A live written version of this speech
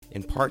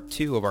In part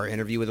 2 of our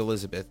interview with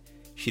Elizabeth,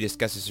 she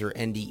discusses her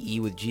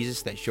NDE with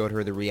Jesus that showed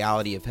her the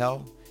reality of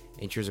hell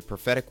and shares a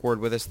prophetic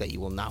word with us that you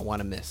will not want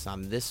to miss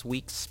on this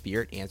week's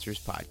Spirit Answers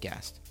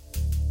podcast.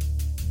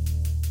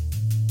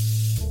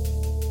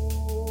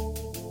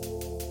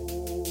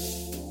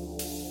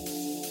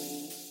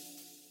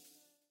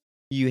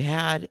 You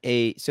had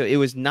so it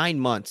was 9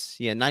 months.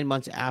 Yeah, 9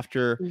 months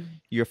after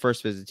your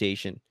first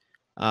visitation.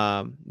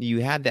 You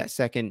had that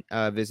second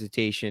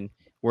visitation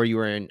where you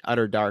were in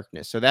utter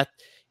darkness. So that,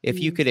 if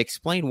you could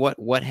explain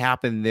what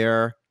happened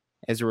there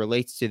as it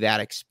relates to that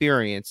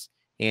experience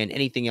and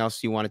anything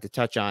else you wanted to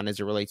touch on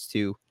as it relates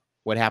to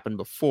what happened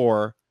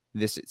before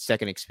this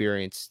second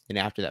experience and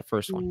after that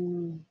first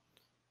one.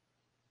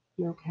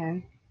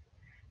 Okay.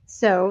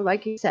 So,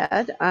 like you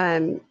said,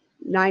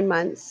 9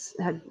 months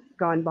had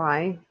gone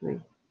by. I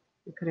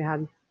could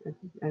have had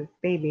a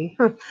baby.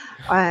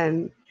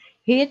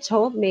 He had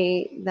told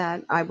me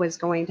that I was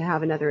going to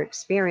have another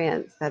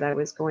experience, that I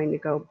was going to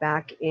go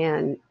back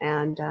in,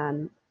 and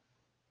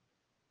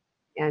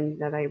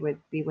that I would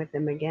be with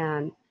him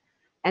again.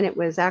 And it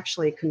was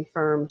actually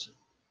confirmed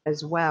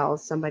as well.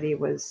 Somebody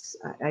was,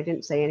 I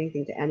didn't say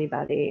anything to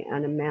anybody,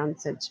 and a man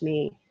said to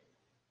me,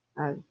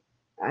 uh,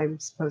 I'm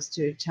supposed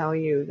to tell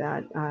you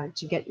that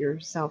to get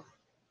yourself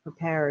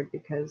prepared,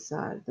 because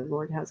the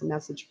Lord has a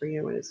message for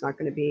you, and it's not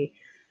going to be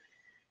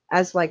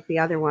as like the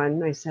other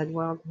one. I said,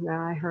 well, no,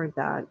 I heard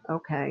that.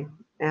 Okay.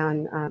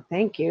 And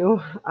thank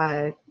you.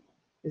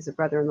 Is a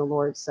brother in the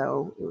Lord,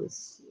 so it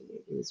was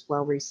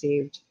well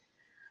received.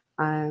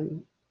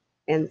 Um,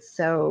 and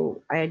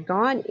so I had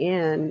gone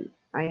in.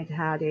 I had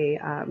had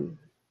a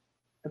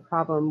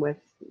problem with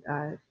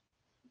uh,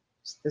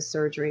 the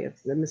surgery of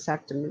the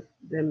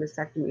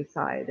mastectomy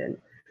side, and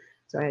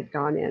so I had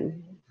gone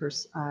in for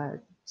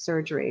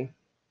surgery.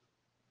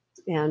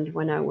 And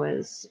when I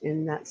was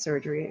in that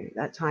surgery at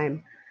that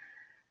time,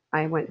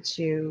 I went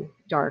to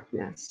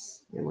darkness.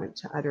 I went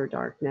to utter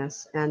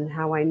darkness. And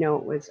how I know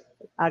it was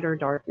utter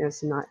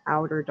darkness and not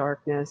outer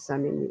darkness, I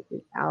mean,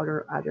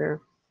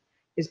 utter,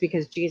 is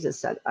because Jesus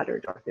said utter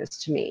darkness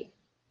to me.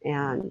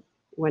 And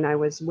when I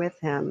was with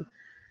him,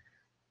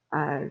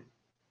 uh,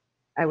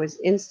 I was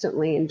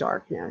instantly in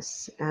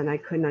darkness, and I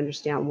couldn't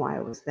understand why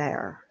I was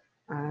there.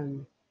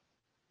 Um,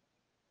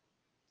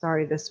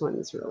 Sorry, this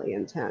one's really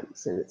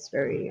intense, and it's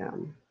very,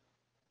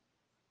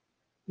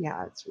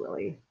 yeah, it's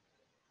really.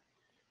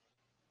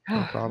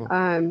 No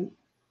problem.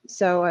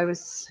 So I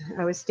was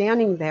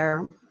standing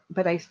there,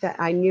 but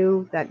I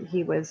knew that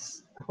he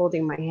was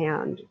holding my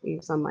hand. He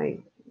was on my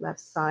left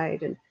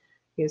side, and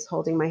he was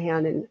holding my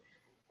hand,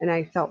 and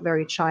I felt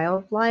very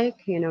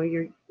childlike. You know,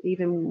 you're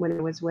even when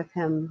I was with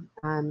him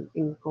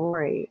in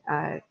glory,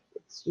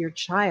 it's your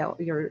child,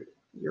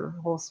 your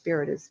whole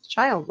spirit is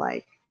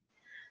childlike.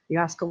 You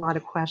ask a lot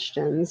of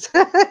questions.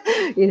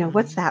 You know,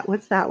 what's that?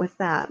 What's that? What's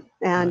that?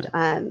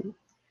 And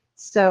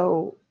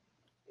so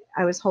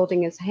I was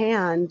holding his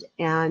hand,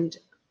 and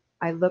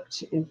I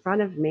looked in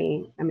front of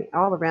me. I mean,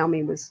 all around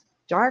me was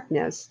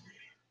darkness,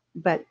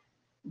 but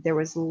there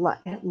was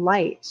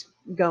light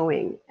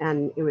going,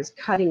 and it was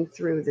cutting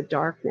through the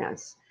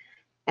darkness.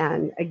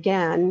 And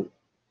again,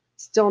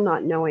 still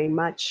not knowing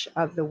much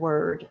of the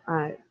word.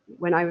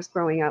 When I was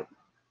growing up,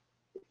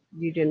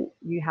 you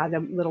had a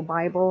little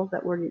Bible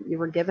you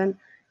were given.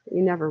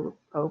 You never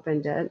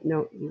opened it.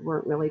 No, you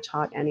weren't really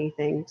taught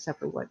anything except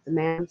for what the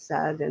man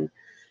said. And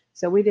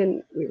so we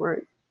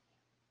weren't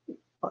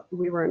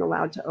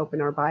allowed to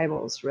open our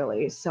Bibles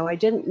really. So I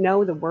didn't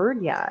know the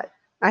word yet.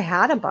 I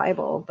had a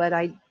Bible, but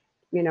I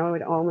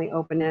would only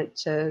open it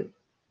to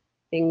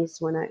things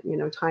when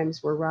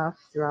times were rough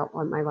throughout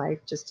my life,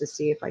 just to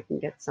see if I can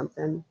get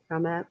something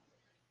from it.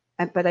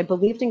 But I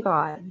believed in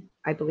God.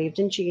 I believed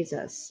in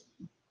Jesus,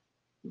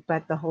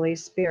 but the Holy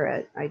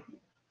Spirit,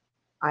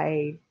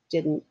 I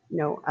didn't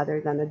know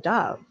other than a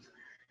dove.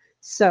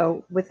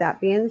 So with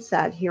that being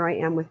said, here I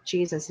am with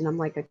Jesus, and I'm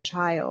like a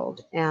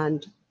child,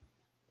 and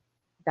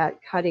that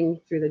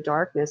cutting through the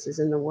darkness is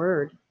in the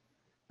word.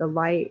 The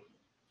light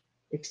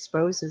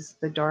exposes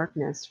the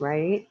darkness,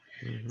 right?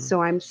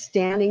 So I'm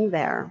standing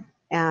there,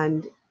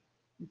 and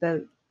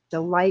the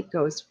light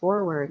goes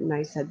forward, and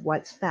I said,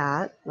 what's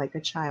that? Like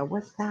a child,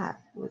 what's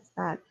that? What's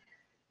that?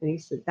 And he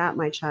said, that,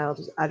 my child,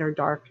 is utter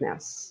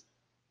darkness.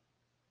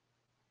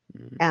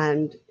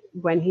 And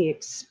when he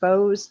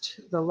exposed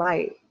the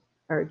light,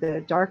 or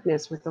the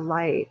darkness with the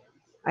light,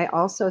 I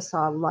also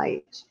saw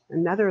light,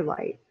 another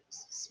light,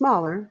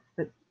 smaller,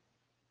 but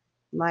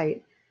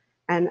light.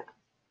 And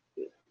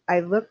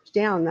I looked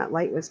down, that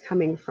light was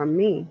coming from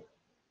me.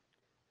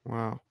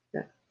 Wow.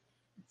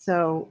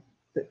 So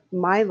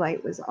my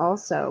light was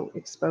also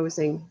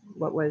exposing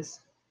what was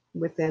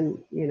within,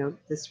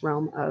 this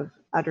realm of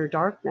utter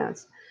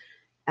darkness.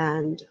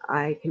 And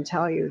I can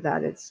tell you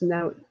that it's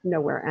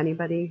nowhere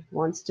anybody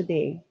wants to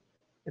be,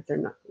 if they're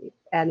not,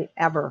 and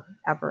ever,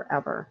 ever,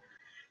 ever.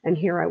 And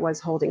here I was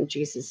holding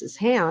Jesus's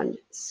hand.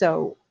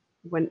 So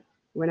when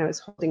I was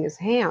holding his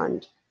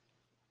hand,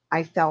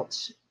 I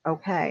felt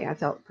okay. I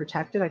felt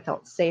protected. I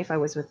felt safe. I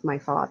was with my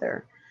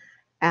Father.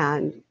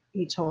 And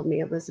he told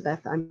me, Elizabeth,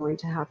 I'm going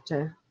to have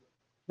to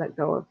let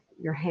go of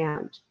your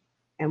hand.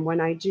 And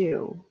when I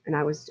do, and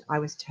I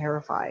was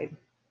terrified.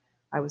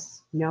 I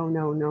was, no,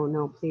 no, no,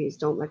 no, please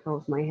don't let go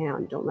of my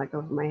hand. Don't let go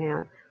of my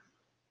hand.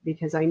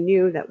 Because I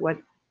knew that what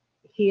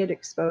he had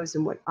exposed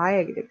and what I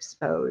had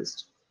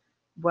exposed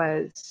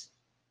was,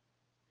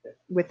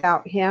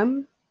 without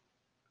him,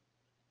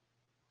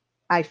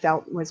 I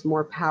felt was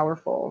more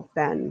powerful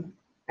than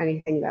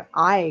anything that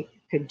I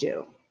could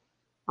do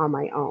on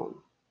my own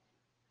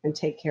and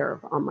take care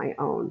of on my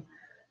own.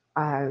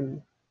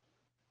 Um,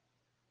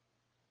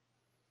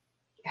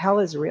 Hell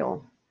is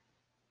real.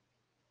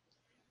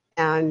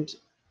 And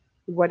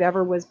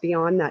whatever was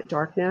beyond that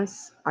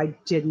darkness, I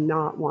did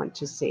not want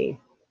to see.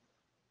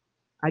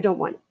 I don't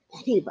want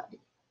anybody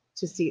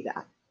to see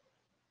that.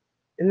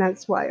 And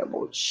that's why I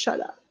won't shut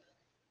up,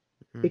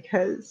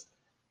 because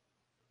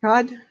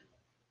God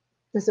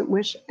doesn't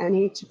wish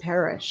any to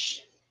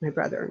perish, my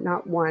brother,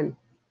 not one.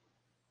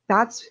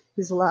 That's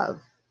his love.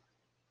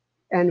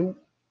 And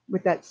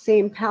with that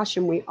same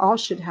passion we all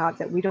should have,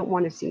 that we don't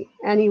want to see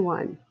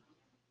anyone.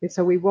 And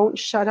so we won't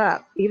shut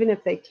up, even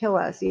if they kill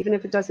us, even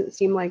if it doesn't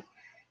seem like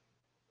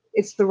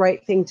it's the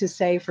right thing to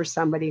say for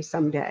somebody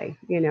someday.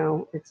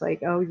 It's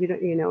like, oh, you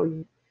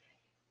don't,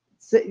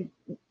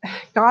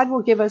 God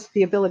will give us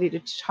the ability to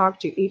talk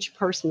to each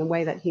person the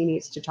way that he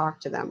needs to talk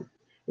to them.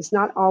 It's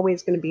not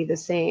always going to be the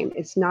same.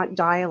 It's not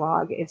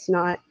dialogue. It's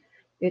not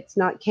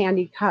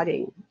candy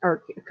cutting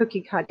or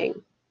cookie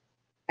cutting,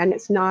 and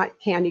it's not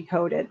candy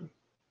coated.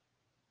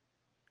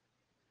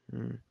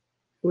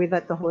 We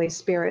let the Holy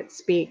Spirit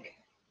speak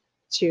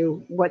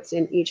to what's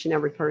in each and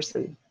every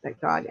person,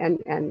 that God and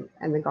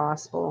the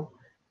gospel,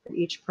 that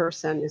each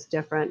person is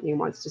different, and he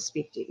wants to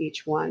speak to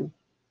each one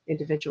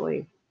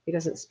individually. He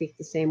doesn't speak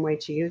the same way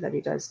to you that he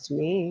does to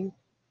me.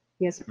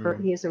 He has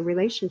a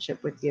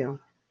relationship with you.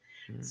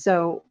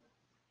 So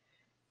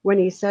when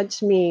he said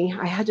to me,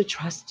 I had to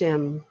trust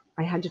him.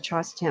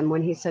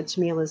 When he said to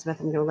me, Elizabeth,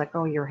 I'm going to let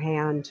go of your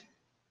hand,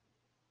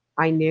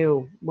 I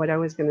knew what I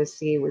was going to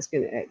see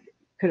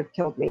could have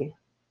killed me.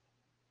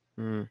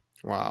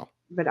 Wow.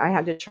 But I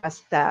had to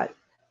trust that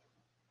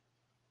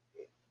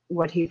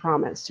what he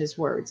promised, his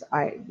words,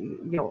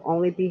 you'll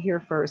only be here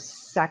for a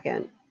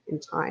second in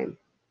time,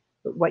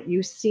 but what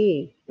you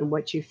see and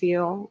what you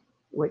feel,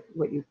 what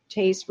you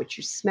taste, what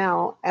you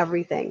smell,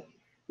 everything,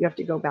 you have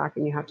to go back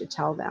and you have to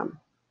tell them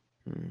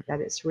that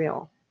it's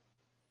real.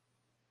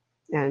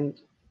 And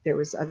there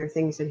was other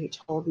things that he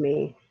told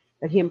me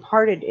that he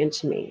imparted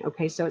into me.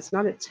 Okay, so it's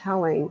not a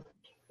telling,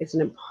 it's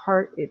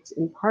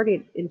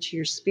imparted into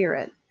your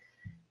spirit.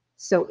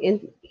 So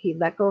he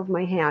let go of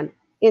my hand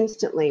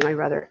instantly, my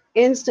brother.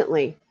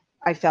 Instantly,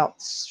 I felt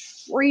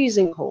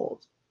freezing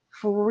cold,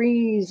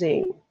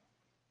 freezing.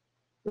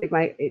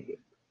 Like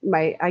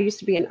I used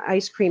to be an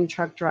ice cream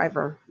truck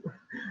driver.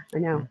 I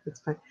know it's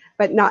fun,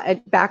 but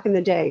not back in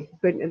the day.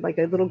 Good, like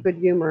a little good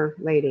humor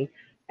lady.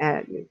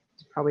 And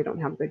probably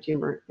don't have good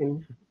humor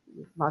in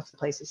lots of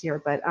places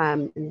here, but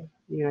in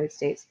the United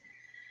States.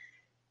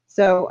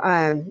 So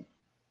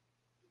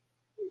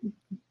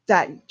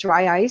that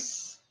dry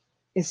ice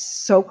is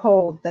so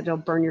cold that it'll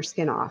burn your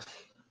skin off.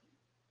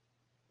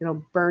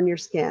 It'll burn your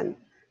skin.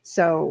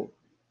 So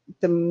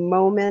the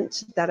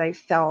moment that I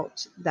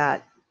felt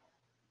that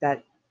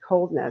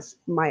coldness,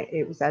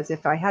 it was as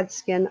if I had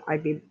skin.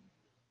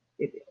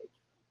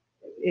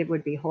 It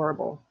would be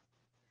horrible,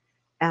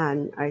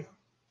 and I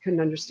couldn't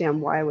understand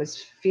why I was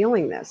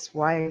feeling this.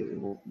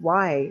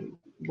 Why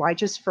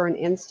just for an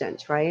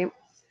instant, right?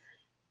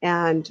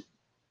 And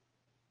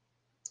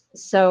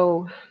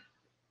so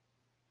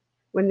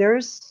when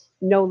there's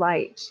no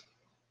light,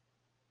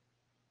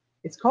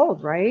 it's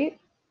cold, right?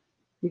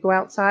 You go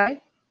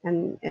outside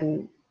and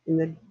in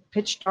the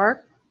pitch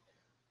dark,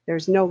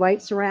 there's no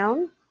lights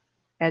around.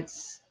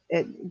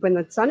 When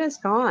the sun is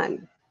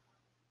gone,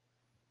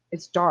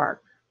 it's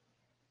dark.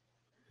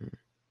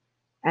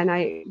 And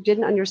I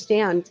didn't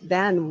understand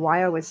then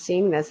why I was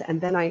seeing this. And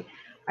then I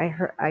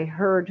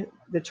heard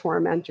the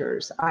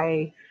tormentors.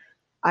 I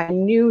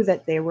knew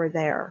that they were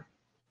there.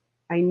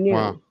 I knew.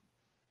 Wow.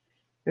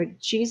 But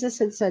Jesus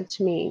had said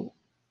to me,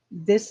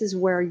 this is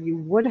where you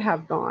would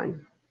have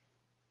gone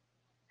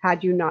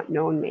had you not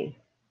known me.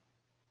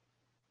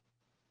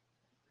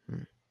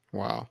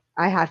 Wow.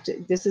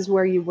 This is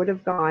where you would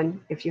have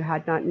gone if you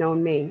had not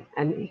known me.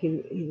 And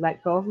he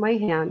let go of my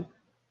hand.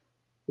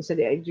 He said,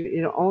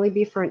 it'll only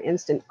be for an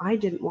instant. I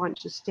didn't want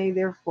to stay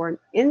there for an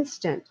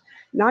instant,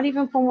 not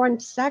even for 1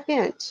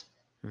 second.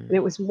 And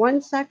it was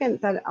 1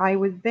 second that I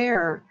was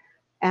there.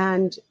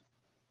 And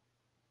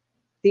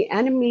the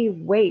enemy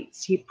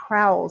waits, he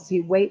prowls,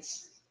 he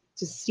waits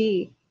to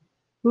see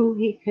who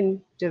he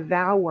can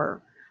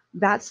devour.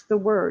 That's the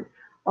word.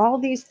 All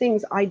these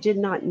things I did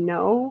not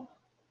know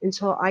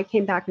until I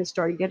came back and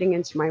started getting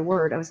into my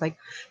word. I was like,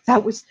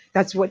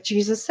 that's what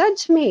Jesus said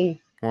to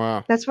me.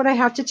 Wow. That's what I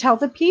have to tell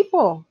the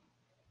people.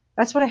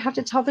 That's what I have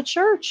to tell the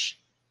church.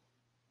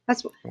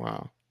 That's what.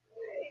 Wow.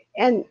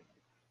 And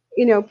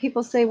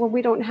people say, well,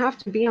 we don't have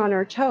to be on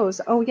our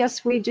toes. Oh,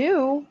 yes, we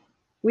do.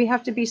 We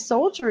have to be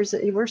soldiers.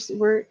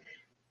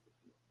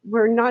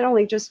 we're not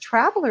only just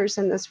travelers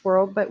in this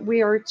world, but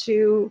we are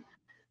to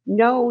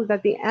know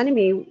that the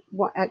enemy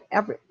at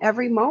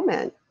every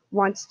moment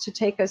wants to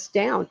take us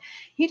down.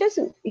 He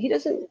doesn't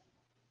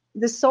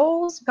the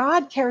souls,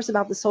 God cares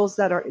about the souls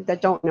that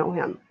don't know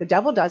him. The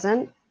devil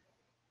doesn't.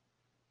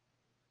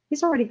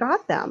 He's already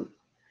got them.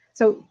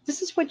 So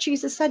this is what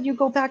Jesus said. You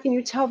go back and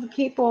you tell the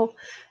people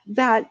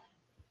that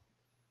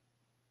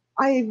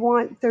I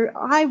want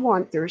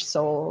their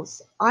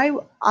souls.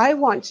 I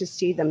want to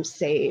see them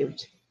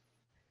saved.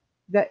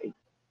 That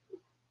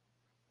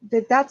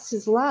that's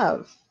his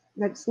love.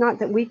 That's not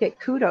that we get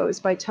kudos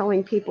by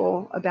telling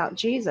people about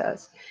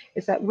Jesus.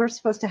 It's that we're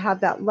supposed to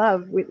have that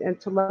love and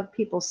to love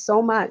people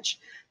so much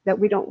that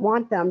we don't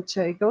want them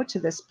to go to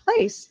this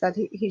place that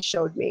he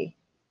showed me.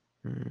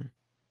 Mm.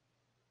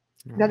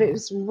 That it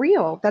is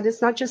real. That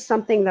it's not just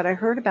something that I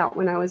heard about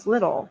when I was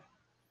little.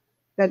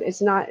 That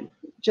it's not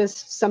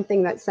just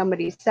something that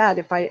somebody said.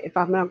 If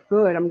I'm not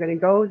good, I'm going to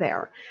go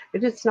there.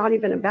 But it's not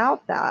even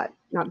about that.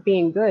 Not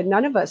being good.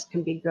 None of us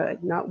can be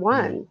good. Not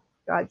one.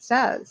 God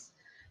says.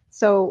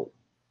 So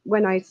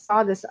when I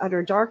saw this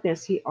utter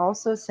darkness, he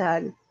also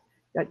said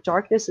that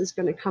darkness is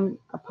going to come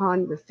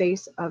upon the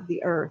face of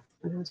the earth.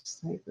 And I was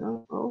just like,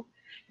 oh.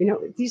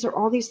 These are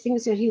all these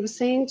things that he was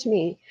saying to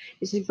me.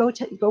 He said,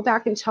 go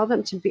back and tell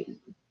them to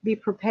be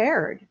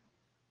prepared.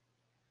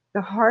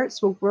 The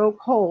hearts will grow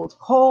cold.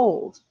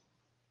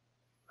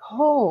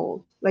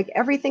 Like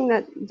everything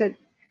that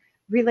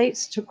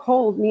relates to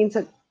cold means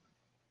that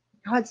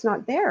God's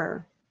not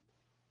there.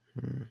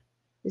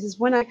 This is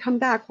when I come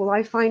back, will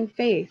I find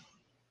faith?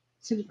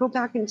 So to go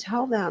back and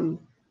tell them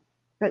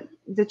that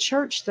the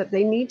church, that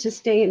they need to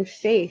stay in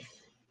faith.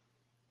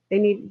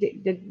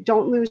 They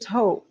don't lose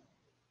hope.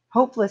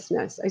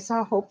 Hopelessness. I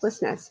saw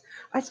hopelessness.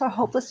 I saw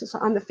hopelessness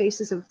on the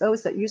faces of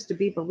those that used to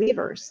be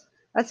believers.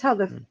 That's how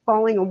the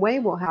falling away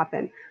will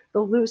happen.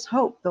 They'll lose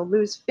hope. They'll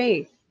lose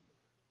faith.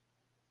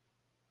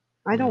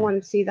 I don't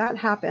want to see that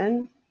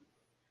happen.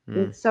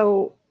 And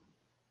so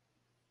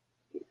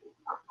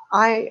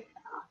I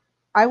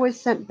was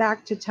sent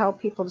back to tell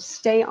people to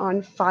stay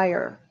on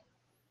fire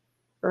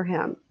for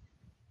him.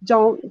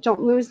 Don't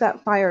lose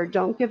that fire.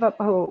 Don't give up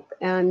hope.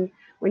 And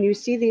when you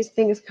see these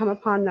things come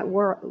upon that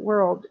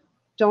world,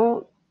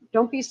 don't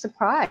be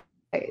surprised.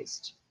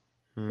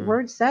 The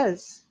word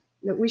says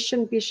that we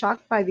shouldn't be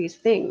shocked by these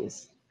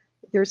things.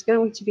 There's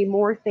going to be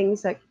more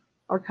things that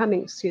are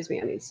coming. Excuse me,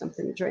 I need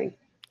something to drink.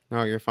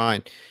 No, you're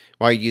fine.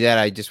 While you do that,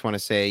 I just want to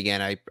say again,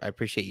 I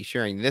appreciate you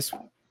sharing this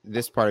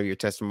part of your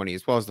testimony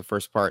as well as the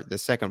first part. The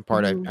second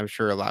part, I'm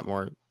sure a lot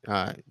more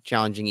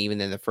challenging even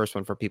than the first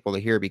one for people to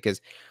hear,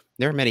 because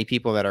there are many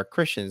people that are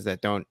Christians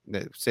that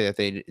say that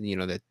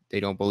that they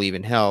don't believe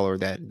in hell, or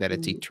that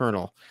it's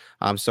eternal.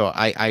 So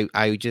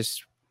I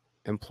just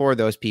implore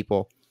those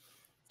people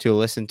to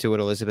listen to what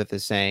Elizabeth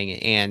is saying,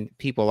 and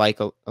people like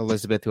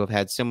Elizabeth who have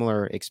had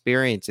similar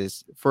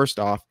experiences. First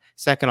off,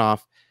 secondly,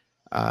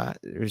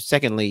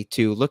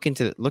 to look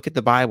at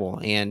the Bible,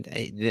 and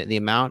the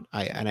amount,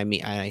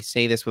 I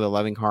say this with a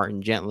loving heart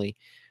and gently,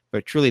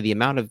 but truly the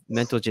amount of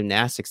mental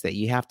gymnastics that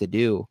you have to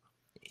do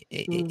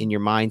in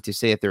your mind to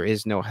say that there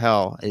is no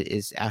hell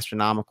is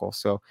astronomical.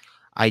 So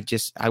I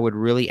would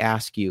really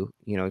ask you,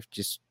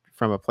 just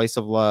from a place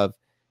of love,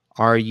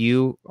 are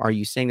you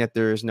saying that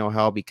there is no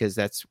hell because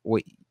that's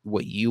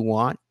what you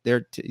want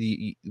there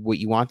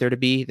to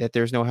be, that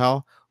there's no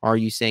hell? Or are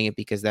you saying it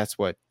because that's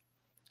what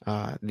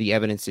the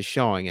evidence is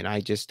showing? And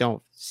I just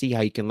don't see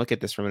how you can look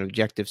at this from an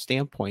objective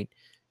standpoint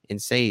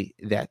and say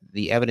that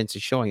the evidence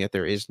is showing that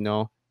there is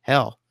no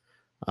hell.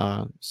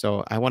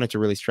 So I wanted to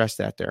really stress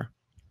that there.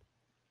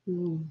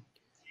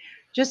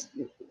 Just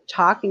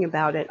talking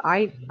about it,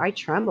 I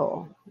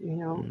tremble,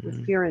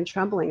 with fear and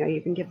trembling. I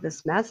even give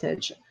this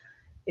message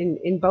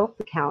in both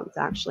accounts,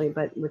 actually,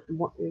 but with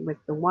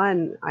the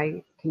one,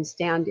 I can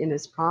stand in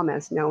his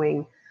promise,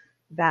 knowing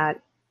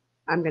that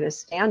I'm going to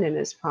stand in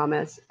his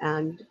promise.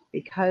 And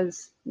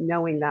because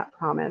knowing that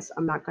promise,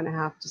 I'm not going to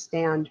have to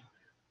stand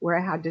where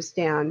I had to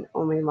stand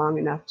only long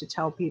enough to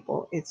tell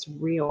people it's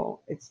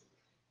real. It's,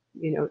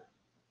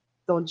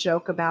 they'll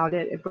joke about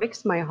it. It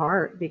breaks my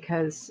heart,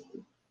 because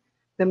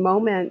the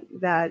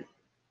moment that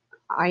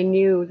I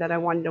knew that I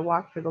wanted to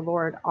walk for the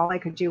Lord, all I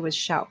could do was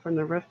shout from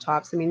the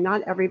rooftops. I mean,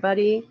 not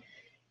everybody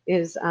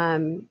is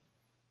an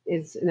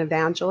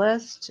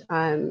evangelist,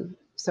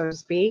 so to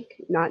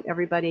speak. Not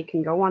everybody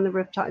can go on the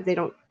rooftop. They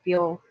don't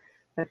feel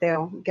that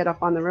they'll get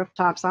up on the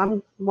rooftops.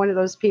 I'm one of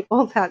those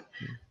people that,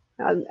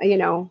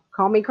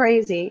 call me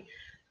crazy,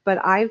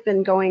 but I've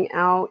been going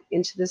out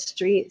into the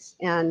streets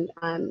and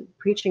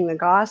preaching the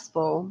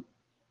gospel,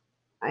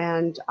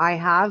 and I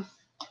have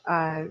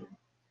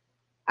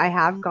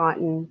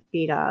gotten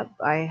beat up.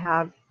 I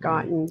have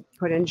gotten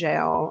put in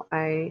jail.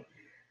 I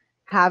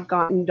have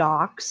gotten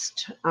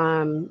doxxed.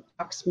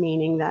 Doxxed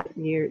meaning that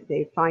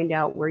they find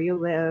out where you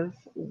live,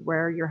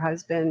 where your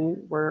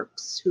husband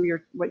works,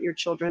 what your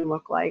children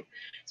look like.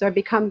 So I've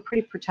become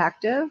pretty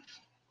protective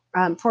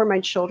for my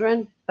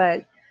children.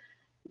 But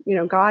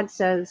God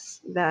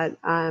says that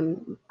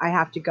I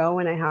have to go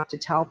and I have to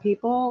tell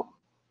people.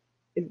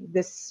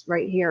 this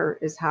right here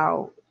is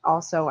how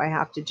also I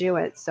have to do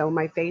it. So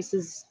my face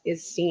is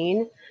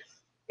seen,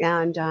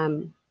 and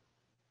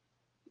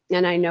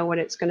and I know what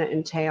it's going to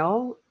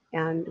entail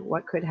and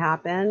what could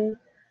happen,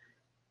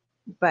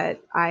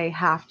 but I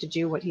have to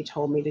do what he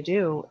told me to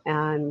do.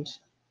 And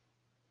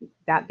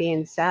that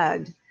being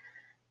said,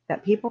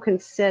 that people can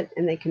sit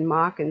and they can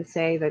mock and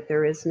say that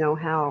there is no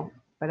hell,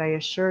 but I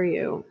assure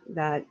you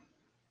that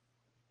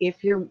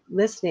if you're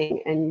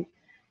listening and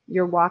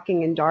you're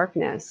walking in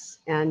darkness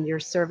and you're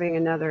serving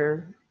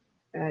another,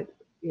 uh,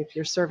 if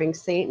you're serving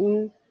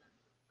Satan,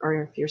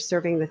 or if you're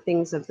serving the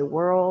things of the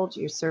world,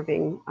 you're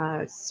serving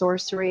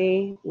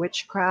sorcery,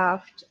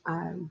 witchcraft,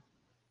 and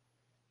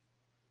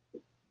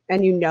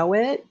you know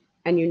it,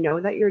 and you know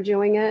that you're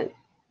doing it,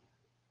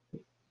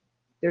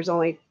 there's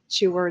only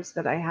two words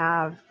that I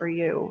have for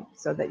you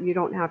so that you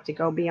don't have to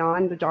go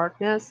beyond the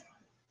darkness,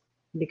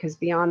 because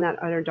beyond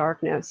that utter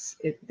darkness,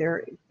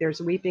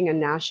 there's weeping and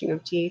gnashing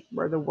of teeth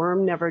where the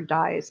worm never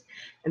dies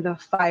and the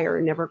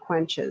fire never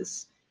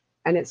quenches.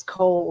 And it's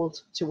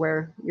cold to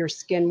where your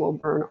skin will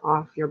burn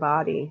off your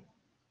body.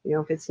 You know,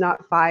 if it's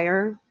not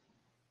fire,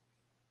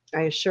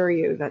 I assure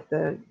you that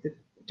the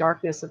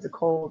darkness of the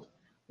cold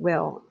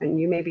will. And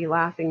you may be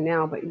laughing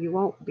now, but you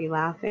won't be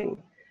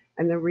laughing.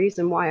 And the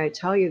reason why I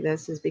tell you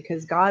this is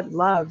because God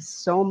loves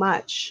so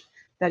much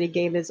that he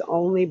gave his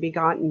only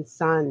begotten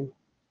son.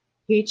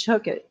 He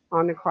took it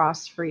on the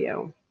cross for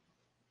you.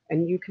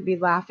 And you could be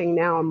laughing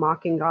now and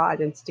mocking God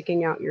and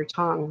sticking out your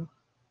tongue.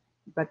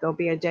 But there'll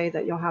be a day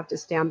that you'll have to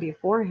stand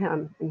before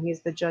him, and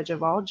he's the judge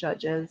of all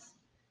judges.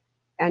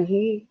 And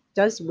he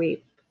does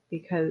weep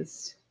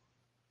because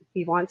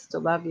he wants to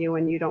love you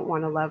and you don't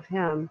want to love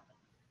him.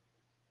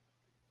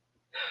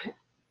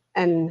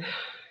 And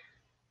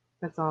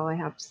that's all I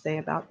have to say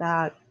about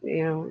that.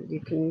 You know,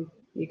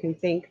 you can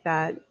think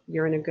that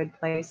you're in a good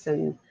place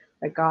and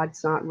that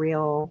God's not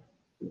real.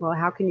 Well,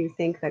 how can you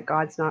think that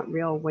God's not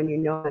real when you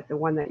know that the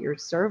one that you're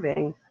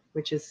serving,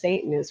 which is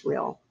Satan, is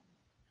real?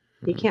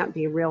 He can't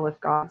be real if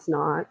God's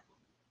not.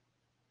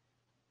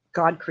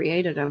 God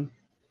created him.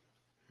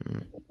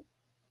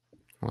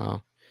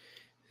 Wow.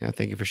 Yeah,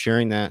 thank you for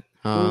sharing that.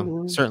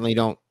 Mm-hmm. Certainly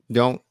don't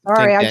Sorry, think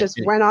I that.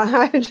 just went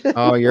on.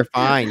 Oh, you're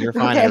fine. You're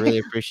fine. I Okay. really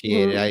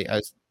appreciate it. Mm-hmm. I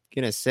was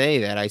gonna say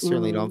that I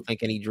certainly Mm-hmm. don't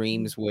think any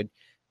dreams would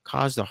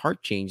cause the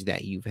heart change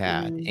that you've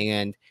had, Mm-hmm.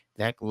 and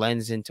that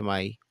lends into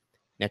my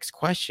next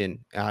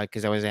question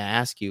because I was gonna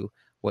ask you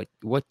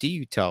what do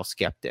you tell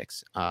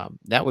skeptics?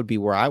 That would be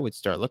where I would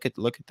start. Look at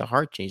the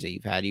heart change that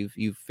you've had.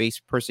 You've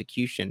faced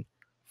persecution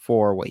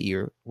for what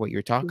you're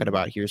talking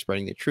about here,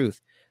 spreading the truth.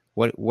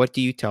 What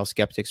do you tell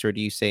skeptics, or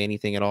do you say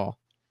anything at all?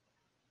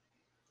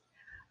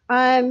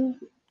 Um,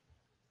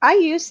 I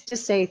used to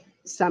say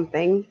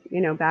something,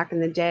 you know, back in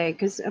the day,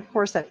 because of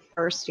course at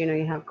first, you know,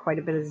 you have quite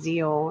a bit of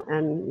zeal,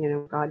 and you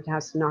know, God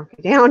has to knock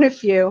you down a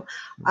few.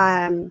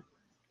 Um,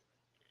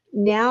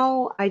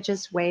 Now I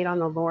just wait on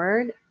the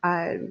Lord.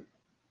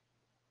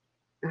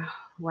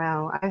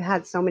 Wow, I've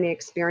had so many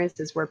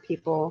experiences where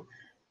people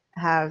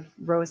have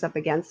rose up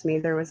against me.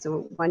 There was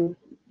one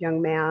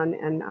young man,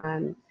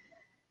 and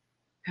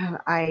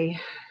I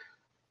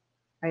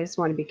I just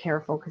want to be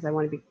careful because I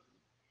want to be.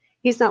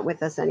 He's not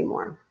with us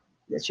anymore.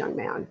 This young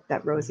man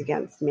that rose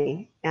against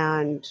me,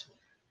 and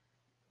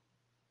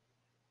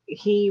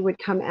he would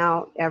come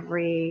out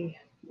every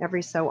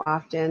so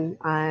often.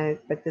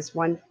 But this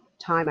one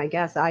time, I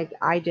guess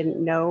I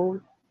didn't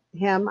know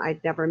him.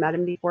 I'd never met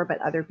him before,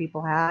 but other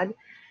people had,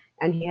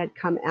 and he had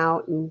come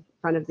out in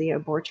front of the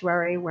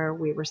abortuary where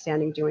we were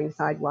standing doing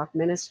sidewalk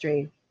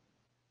ministry,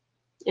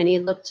 and he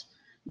looked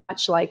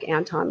much like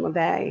Anton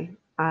LaVey,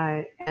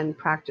 and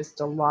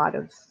practiced a lot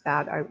of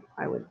that.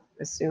 I would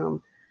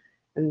assume.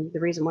 And the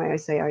reason why I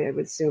say I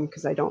would assume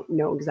because I don't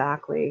know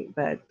exactly,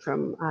 but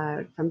from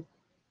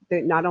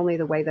not only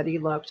the way that he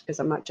looked, because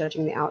I'm not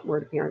judging the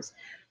outward appearance,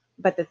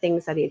 but the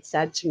things that he had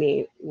said to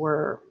me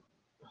were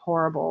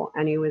horrible.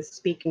 And he was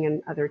speaking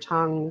in other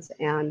tongues,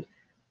 and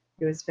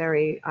he was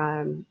very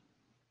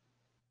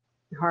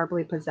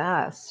horribly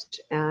possessed.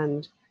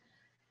 And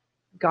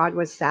God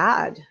was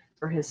sad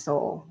for his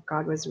soul.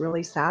 God was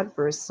really sad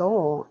for his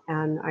soul.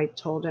 And I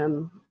told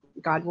him,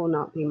 God will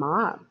not be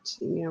mocked.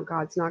 You know,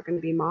 God's not going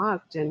to be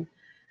mocked. And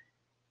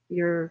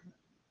you're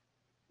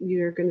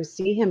you're going to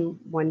see him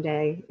one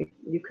day.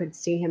 You could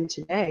see him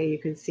today. You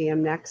could see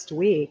him next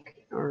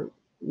week or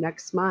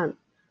next month.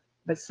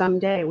 But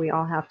someday we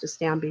all have to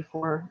stand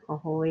before a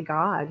holy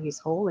God. He's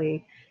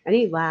holy. And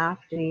he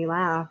laughed and he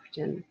laughed.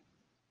 And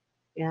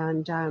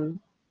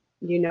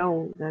you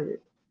know that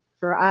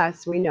for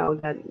us, we know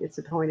that it's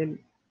appointed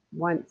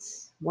one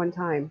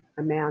time,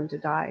 a man to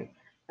die.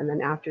 And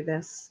then after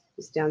this,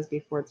 he stands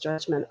before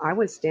judgment. I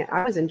was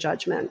in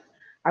judgment.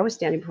 I was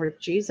standing before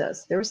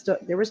Jesus. There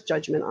was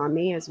judgment on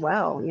me as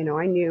well. You know,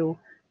 I knew,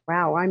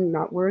 wow, I'm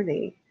not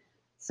worthy.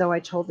 So I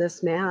told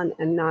this man,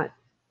 and not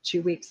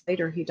 2 weeks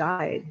later, he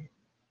died.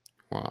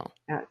 Wow.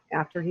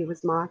 After he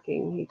was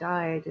mocking, he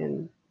died.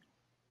 And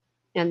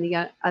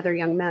the other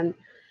young men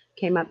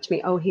came up to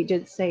me. Oh, he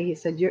did say, he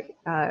said, you're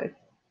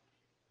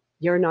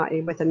not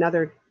with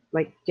another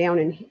like down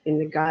in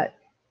the gut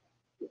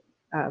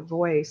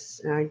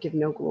voice, give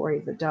no glory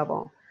to the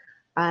devil.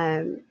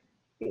 Um,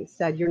 he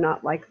said, "You're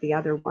not like the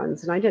other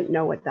ones," and I didn't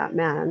know what that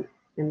meant.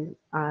 And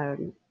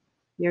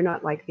you're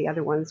not like the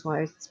other ones. Well,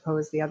 I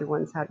suppose the other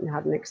ones hadn't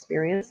had an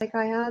experience like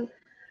I had.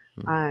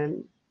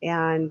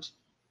 And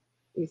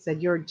he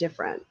said, "You're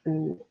different,"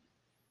 and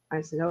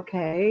I said,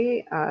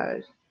 "Okay."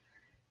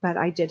 But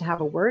I did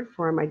have a word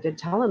for him. I did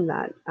tell him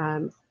that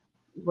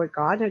what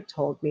God had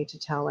told me to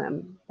tell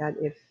him, that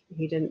if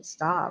he didn't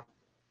stop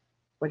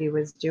what he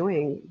was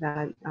doing,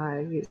 that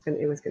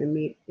it was going to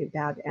meet a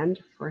bad end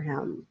for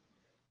him.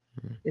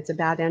 It's a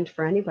bad end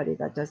for anybody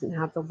that doesn't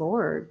have the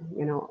Lord.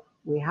 You know,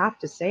 we have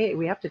to say it.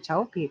 We have to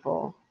tell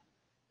people.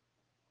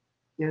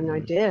 And I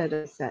did.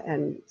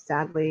 And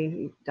sadly,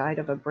 he died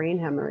of a brain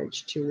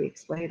hemorrhage 2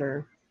 weeks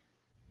later.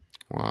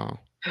 Wow.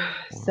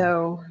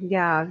 So,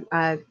 yeah,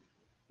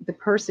 the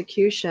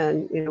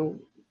persecution, you know,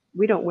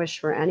 we don't wish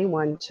for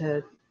anyone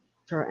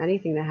for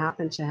anything to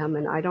happen to him.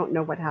 And I don't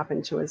know what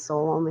happened to his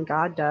soul. Only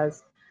God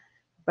does.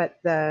 But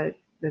the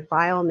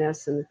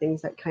vileness and the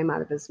things that came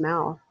out of his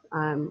mouth,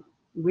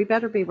 we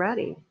better be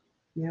ready.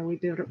 You know,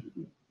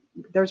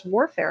 there's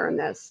warfare in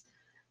this,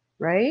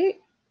 right?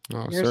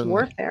 Oh, There's certainly.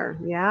 warfare.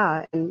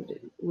 Yeah. And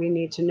we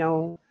need to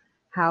know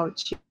how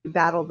to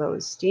battle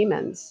those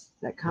demons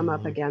that come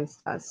up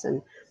against us.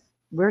 And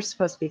we're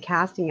supposed to be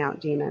casting out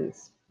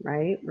demons,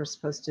 right? We're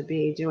supposed to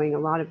be doing a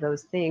lot of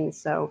those things.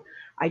 So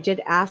I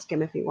did ask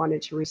him if he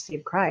wanted to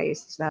receive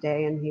Christ that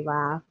day, and he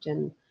laughed.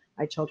 And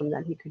I told him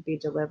that he could be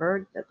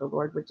delivered, that the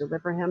Lord would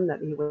deliver him,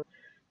 that he would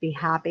be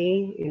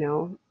happy,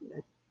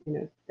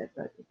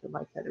 that the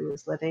life that he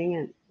was living,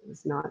 and it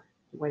was not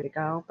the way to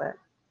go. But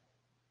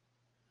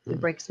it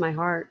breaks my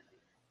heart.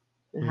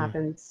 It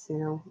happens,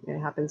 it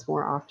happens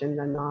more often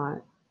than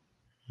not.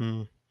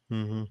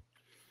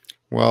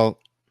 Well,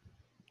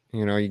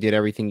 you did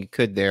everything you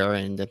could there,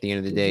 and at the end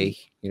of the day,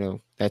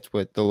 that's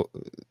what the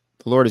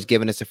Lord has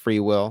given us, a free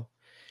will,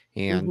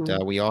 and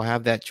we all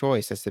have that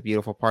choice. That's the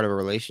beautiful part of a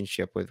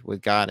relationship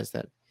with God, is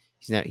that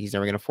He's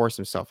never going to force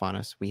Himself on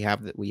us. We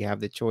have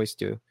the choice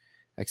to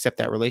accept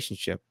that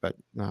relationship, but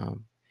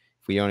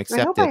if we don't I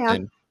accept hope it, I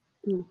then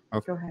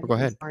go ahead. go I'm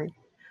ahead. sorry.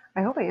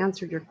 I hope I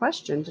answered your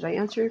question. Did I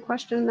answer your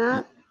question in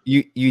that?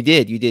 You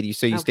did. You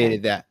Okay.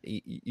 stated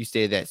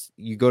that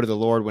you go to the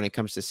Lord when it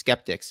comes to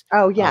skeptics.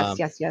 Oh, yes.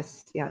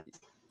 Yep.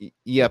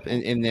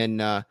 Okay. And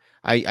then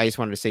I just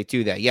wanted to say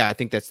too that, I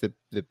think that's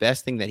the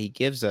best thing that He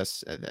gives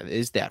us,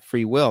 is that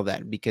free will,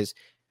 that because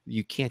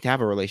you can't have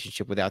a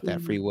relationship without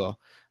that free will.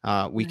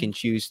 We can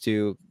choose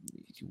to,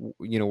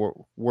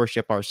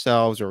 worship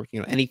ourselves, or,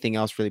 anything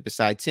else really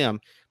besides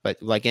Him.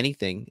 But like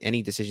anything,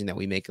 any decision that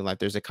we make in life,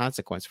 there's a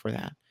consequence for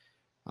that.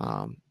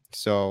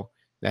 So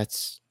that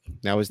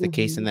was the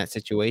case in that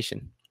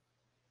situation.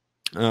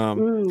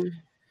 Oh,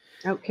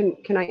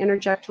 can I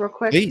interject real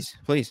quick?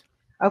 Please.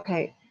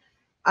 Okay.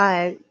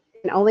 And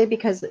only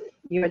because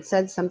you had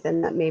said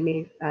something that made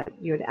me,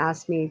 you had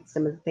asked me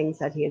some of the things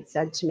that he had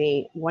said to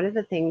me. One of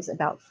the things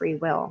about free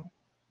will,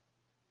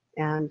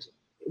 and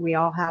we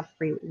all have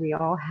free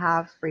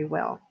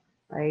will,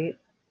 right?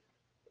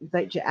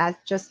 But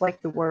just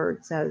like the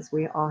word says,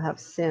 we all have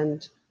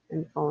sinned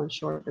and fallen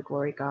short of the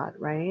glory of God,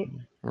 right?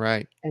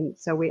 Right. And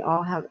so we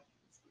all have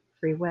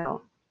free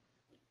will.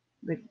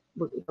 But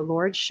the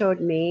Lord showed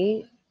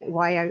me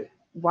why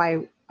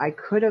I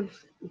could have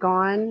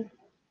gone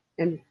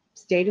and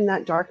stayed in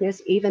that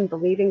darkness, even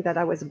believing that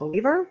I was a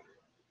believer,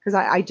 because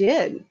I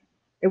did.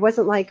 It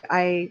wasn't like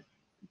I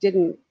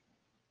didn't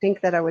think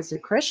that I was a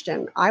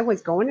Christian. I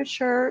was going to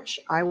church.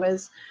 I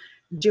was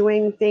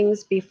doing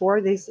things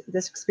before this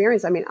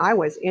experience. I mean, I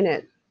was in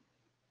it,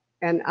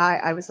 and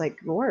I was like,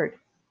 Lord,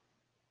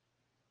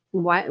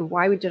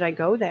 why did I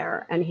go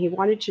there? And He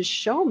wanted to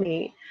show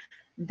me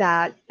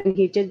that, and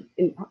He did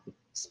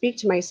speak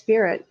to my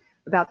spirit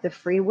about the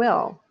free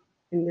will.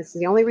 And this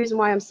is the only reason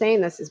why I'm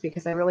saying this, is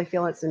because I really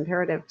feel it's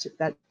imperative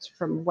that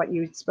from what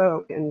you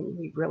spoke, and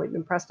you really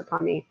impressed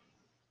upon me.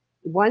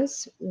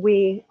 Once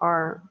we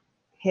are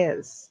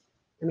His,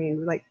 I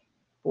mean, like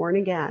born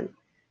again,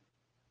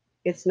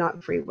 it's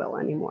not free will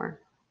anymore.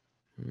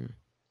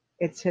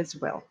 It's His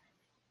will.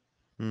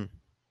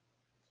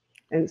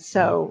 And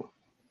so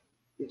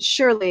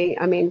surely,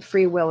 I mean,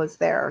 free will is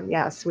there.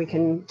 Yes, we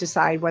can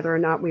decide whether or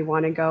not we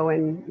want to go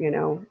and,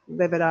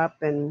 live it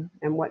up and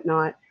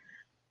whatnot.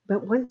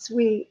 But once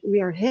we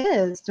are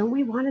His, don't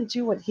we want to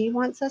do what He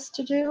wants us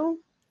to do?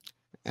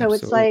 So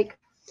Absolutely.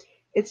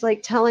 it's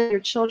like telling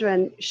your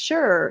children,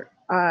 sure,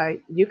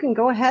 you can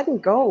go ahead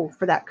and go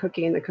for that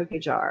cookie in the cookie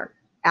jar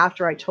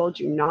after I told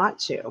you not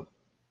to.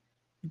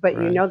 But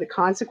Right. the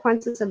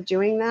consequences of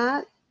doing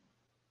that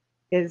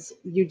is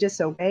you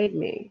disobeyed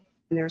me,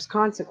 and there's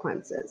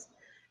consequences.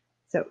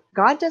 So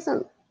God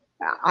doesn't,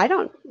 I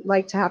don't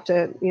like to have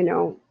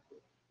to,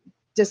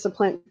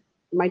 discipline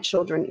my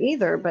children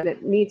either, but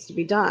it needs to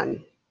be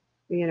done.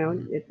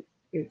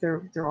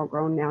 They're all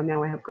grown now.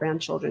 Now I have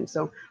grandchildren,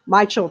 so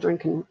my children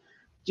can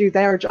do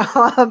their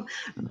job.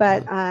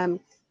 But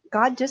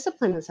God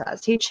disciplines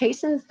us. He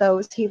chastens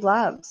those He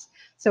loves.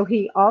 So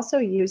he also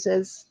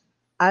uses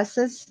us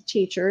as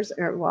teachers,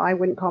 or well, I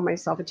wouldn't call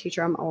myself a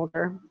teacher. I'm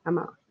older. I'm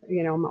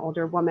an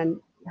older woman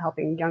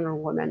helping younger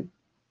women.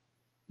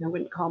 I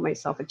wouldn't call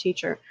myself a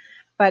teacher,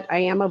 but I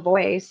am a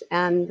voice,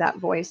 and that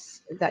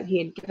voice that he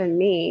had given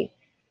me,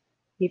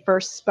 he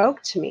first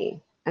spoke to me.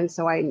 And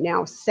so I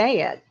now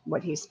say it,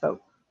 what he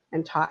spoke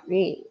and taught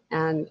me.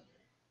 And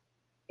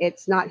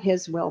it's not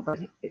his will, but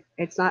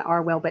it's not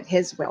our will, but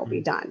his will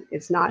be done.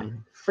 It's not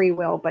Mhm. free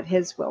will, but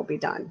his will be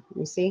done.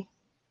 You see?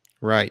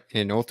 Right,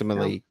 and So,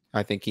 ultimately,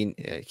 I think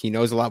he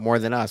knows a lot more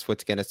than us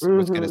what's gonna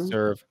hmm,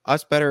 serve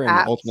us better and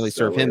ultimately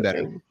serve him better.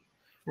 absolutely.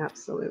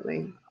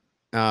 Absolutely.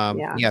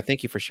 Yeah. Yeah,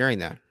 thank you for sharing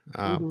that.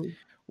 Um,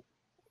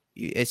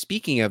 Hmm.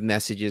 Speaking of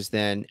messages,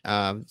 then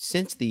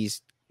since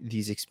these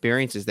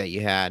experiences that you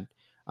had,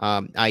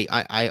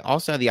 I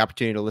also had the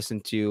opportunity to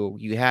listen to.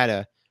 You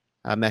had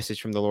a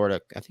message from the Lord. I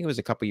think it was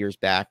a couple years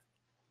back,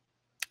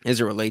 as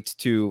it relates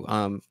to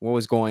what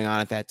was going on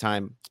at that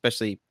time,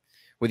 especially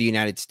with the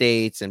United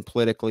States and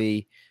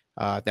politically.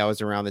 That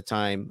was around the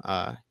time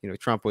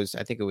Trump was.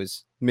 I think it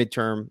was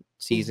midterm Hmm.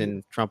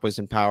 season. Trump was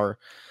in power,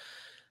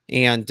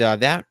 and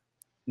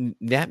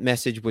that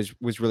message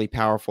was really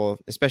powerful,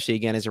 especially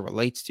again as it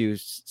relates to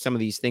some of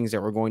these things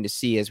that we're going to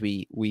see as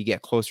we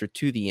get closer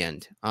to the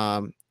end.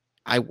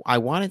 I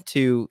wanted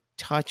to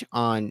touch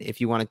on,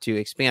 if you wanted to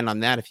expand on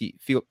that, if you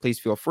feel, please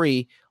feel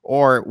free.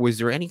 Or was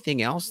there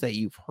anything else that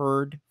you've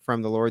heard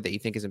from the Lord that you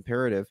think is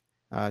imperative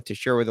to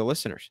share with the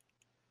listeners?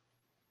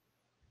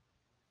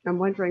 I'm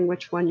wondering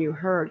which one you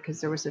heard because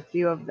there was a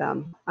few of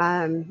them.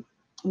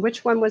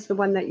 Which one was the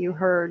one that you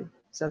heard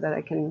so that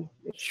I can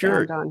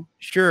Sure, expand on?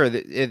 sure.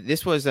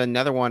 This was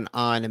another one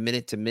on A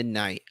Minute to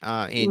Midnight,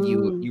 and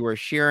you Mm, you were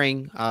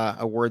sharing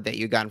a word that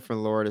you gotten from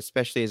the Lord,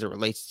 especially as it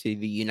relates to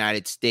the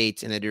United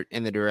States and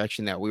in the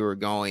direction that we were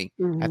going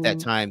at that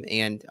hmm. time.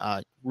 And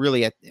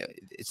really, it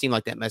seemed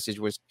like that message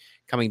was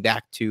coming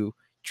back to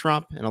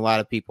Trump and a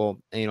lot of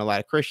people, and a lot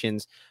of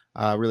Christians,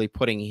 really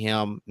putting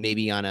him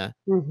maybe on a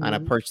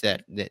Hmm. perch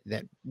that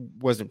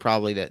wasn't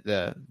probably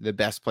the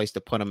best place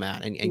to put him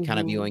at, and kind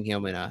of Hmm. viewing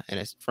him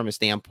from a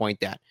standpoint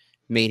that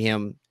made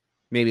him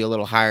maybe a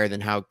little higher than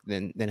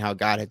how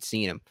God had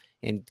seen him,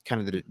 and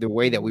kind of the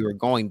way that we Hmm. were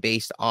going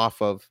based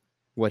off of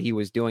what he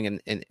was doing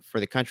and for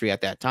the country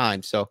at that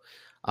time. So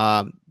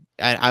um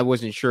I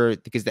wasn't sure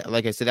because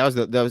like I said,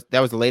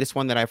 that was the latest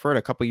one that I've heard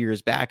a couple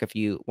years back. If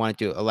you wanted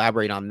to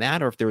elaborate on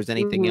that, or if there was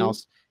anything Hmm.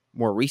 else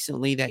more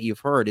recently that you've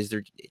heard, is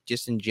there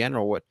just in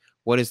general,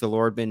 what has the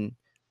Lord been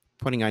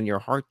putting on your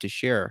heart to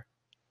share?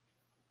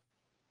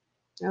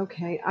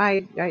 Okay.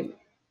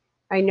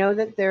 I know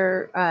that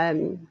there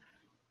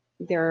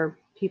are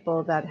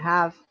people that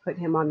have put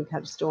him on the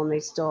pedestal and they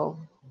still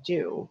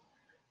do.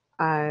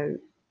 Uh,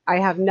 I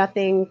have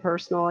nothing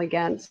personal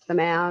against the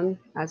man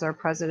as our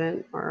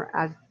president or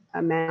as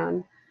a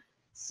man.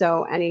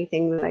 So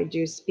anything that I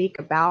do speak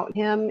about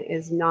him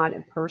is not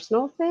a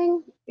personal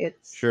thing.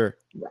 It's Sure.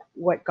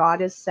 what God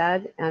has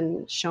said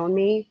and shown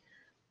me.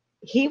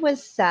 He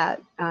was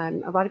set. A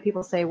lot of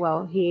people say,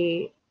 well,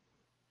 he's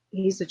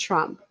the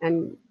trump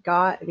and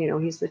God,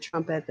 he's the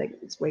trumpet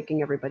that's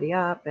waking everybody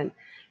up. And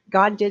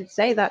God did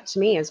say that to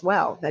me as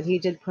well, that he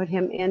did put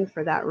him in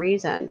for that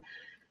reason,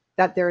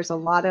 that there's a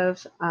lot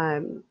of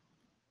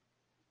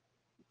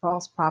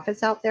false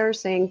prophets out there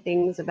saying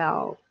things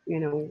about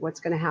what's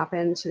going to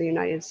happen to the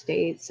United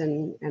States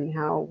and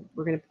how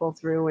we're going to pull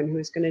through and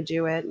who's going to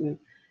do it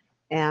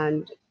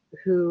and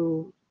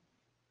who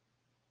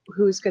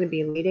who's going to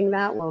be leading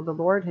that. Well, the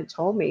Lord had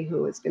told me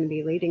who was going to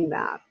be leading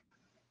that,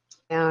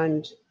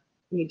 and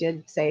he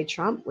did say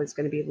Trump was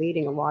going to be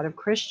leading a lot of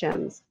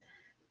Christians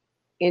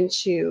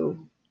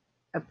into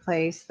a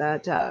place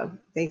that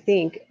they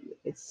think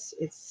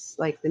it's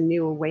like the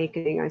new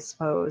awakening, I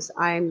suppose.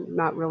 I'm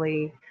not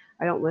really,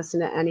 I don't listen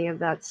to any of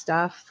that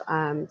stuff,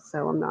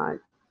 so I'm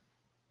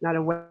not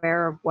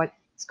aware of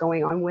what's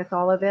going on with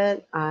all of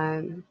it.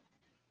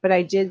 But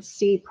I did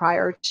see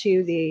prior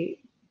to the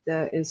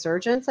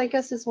insurgents, I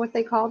guess is what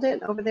they called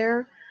it over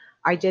there.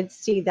 I did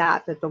see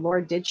that the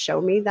Lord did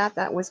show me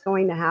that was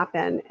going to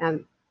happen,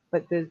 and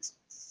but the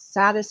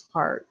saddest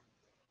part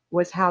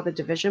was how the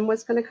division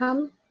was going to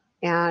come,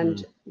 Mm,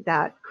 and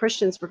that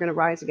Christians were going to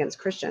rise against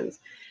Christians.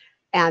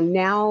 And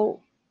now,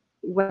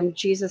 when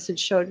Jesus had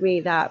showed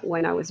me that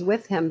when I was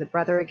with him, the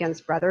brother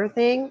against brother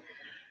thing,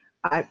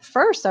 at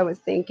first I was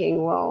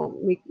thinking, well,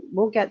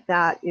 we'll get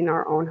that in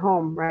our own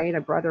home, right?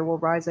 A brother will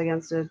rise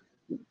against a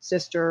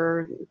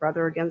sister,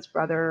 brother against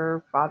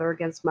brother, father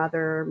against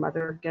mother,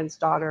 mother against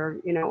daughter.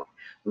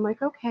 I'm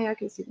like, okay, I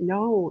can see.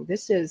 No,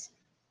 this is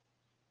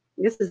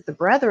the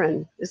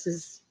brethren. This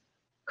is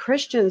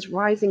Christians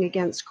rising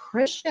against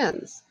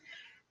Christians.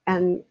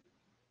 And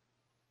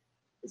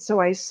so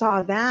I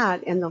saw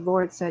that, and the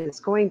Lord said it's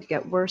going to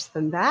get worse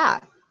than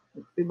that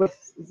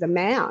with the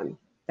man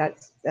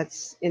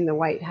that's in the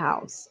White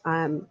House.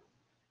 And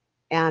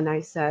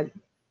I said,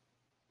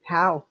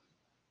 how?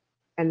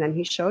 And then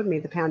he showed me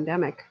the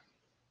pandemic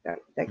that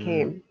mm,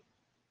 came.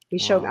 He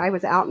showed wow. I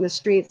was out in the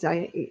streets.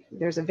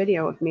 There's a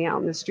video of me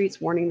out in the streets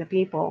warning the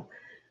people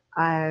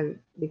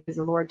because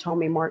the Lord told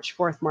me March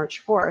 4th,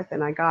 March 4th,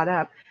 and I got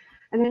up.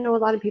 And I know a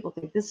lot of people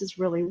think this is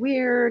really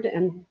weird,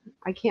 and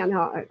I can't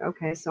help.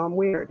 Okay, so I'm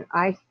weird.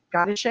 I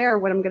got to share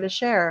what I'm going to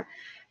share.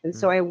 And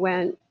so I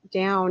went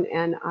down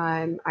and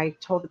I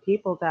told the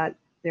people that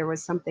there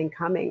was something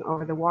coming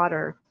over the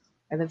water.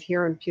 I live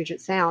here in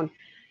Puget Sound.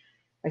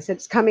 I said,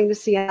 it's coming to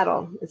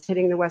Seattle. It's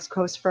hitting the West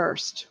Coast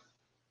first.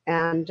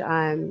 And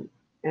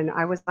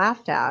I was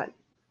laughed at.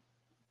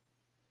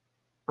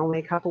 Only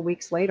a couple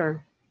weeks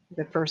later,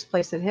 the first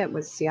place it hit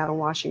was Seattle,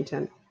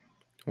 Washington.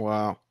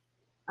 Wow.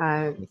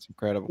 Uh, That's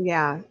incredible.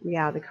 yeah,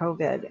 the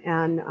COVID.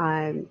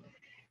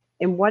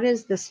 And what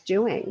is this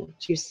doing?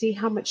 Do you see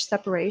how much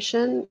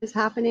separation is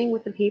happening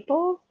with the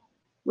people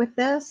with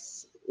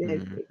this?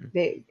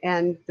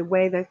 And the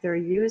way that they're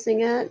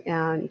using it,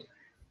 and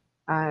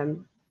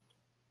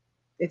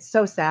it's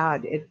so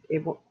sad.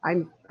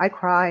 I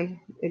cry.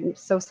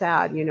 It's so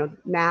sad. You know,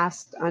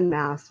 masked,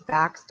 unmasked,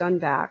 vaxxed,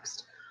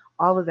 unvaxxed,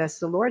 all of this.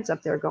 The Lord's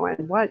up there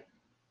going, "What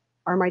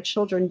are my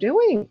children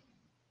doing?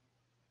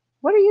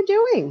 What are you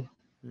doing?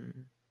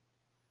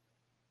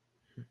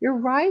 You're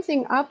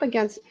rising up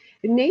against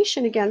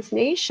nation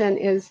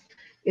is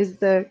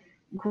the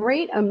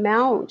great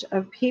amount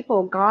of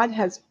people God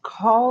has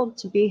called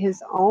to be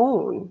his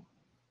own.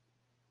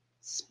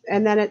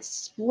 And then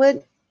it's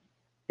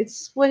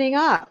splitting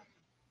up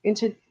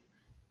into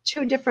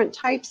two different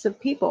types of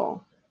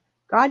people.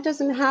 God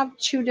doesn't have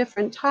two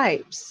different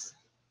types.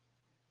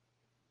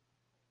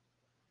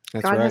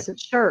 That's God right. has a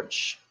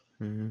church.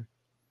 And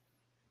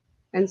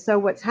so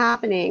what's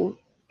happening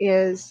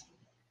is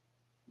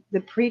the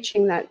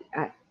preaching that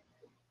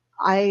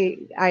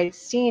I'd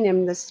seen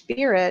in the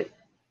spirit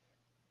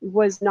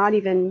was not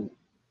even,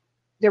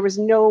 there was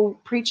no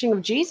preaching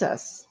of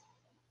Jesus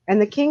and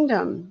the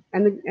kingdom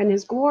and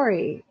his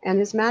glory and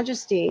his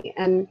majesty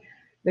and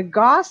the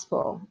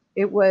gospel.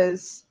 It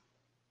was,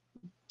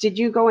 did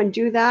you go and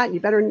do that?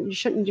 You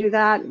shouldn't do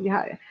that.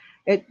 Yeah,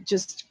 it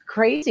just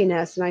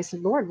craziness. And I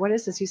said, Lord, what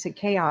is this? He said,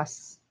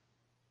 chaos.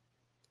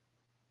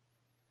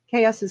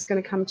 Chaos is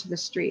going to come to the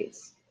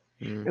streets.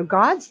 Now,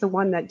 God's the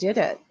one that did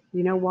it.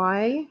 You know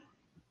why?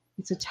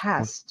 It's a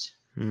test.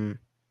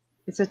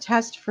 It's a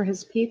test for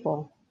his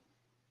people.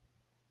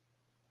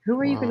 Who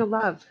are you going to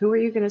love? Who are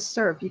you going to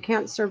serve? You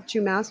can't serve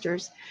two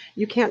masters.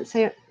 You can't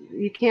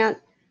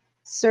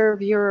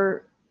serve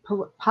your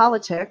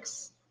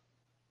politics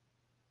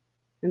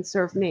and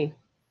serve me.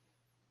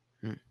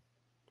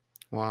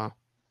 Wow.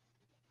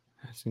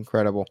 That's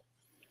incredible.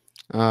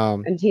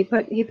 And he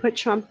put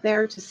Trump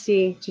there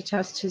to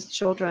test his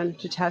children,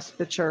 to test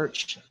the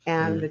church,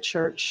 and the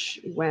church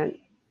went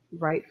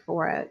right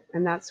for it.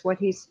 And that's what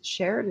he's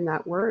shared in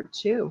that word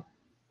too.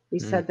 He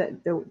said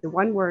that the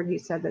one word, he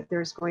said that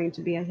there's going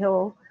to be a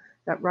hill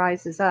that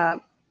rises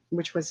up,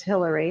 which was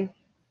Hillary,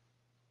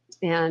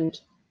 and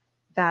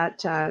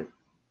that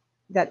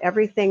that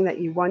everything that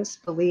you once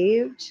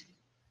believed,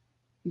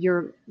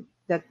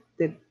 that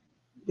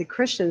the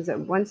Christians that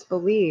once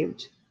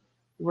believed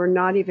were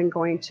not even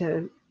going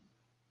to,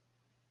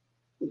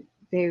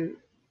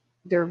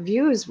 their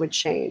views would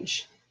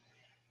change.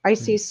 I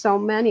see so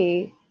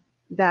many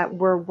that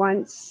were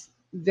once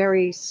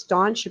very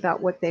staunch about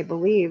what they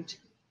believed,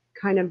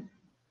 kind of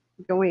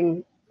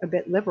going a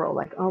bit liberal,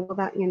 like, oh, well,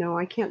 that,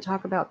 I can't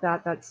talk about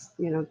that. That's,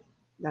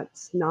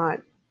 that's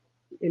not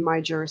in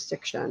my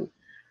jurisdiction.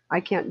 I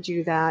can't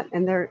do that.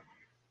 And there,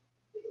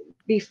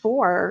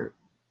 before,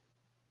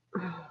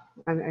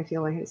 I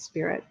feel like his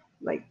spirit,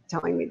 like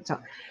telling me to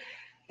talk.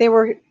 They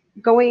were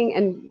going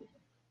and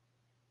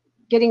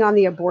getting on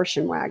the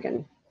abortion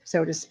wagon,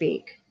 so to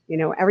speak.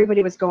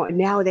 Everybody was going,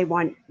 now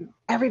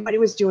everybody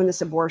was doing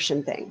this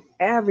abortion thing.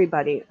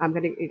 Everybody,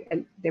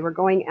 and they were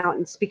going out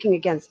and speaking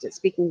against it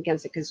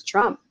because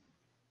Trump,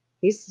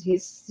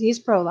 he's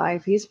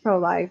pro-life,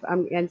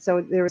 and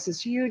so there was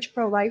this huge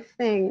pro-life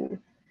thing.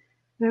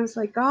 And I was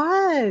like,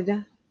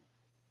 God,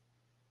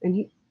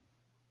 and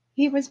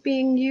he was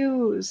being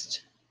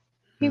used.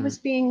 He was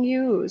being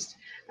used.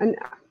 And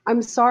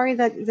I'm sorry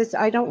that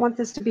I don't want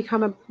this to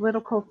become a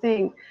political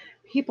thing.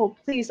 People,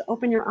 please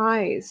open your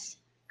eyes.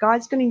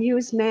 God's going to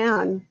use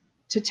man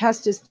to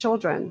test his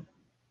children.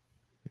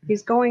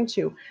 He's going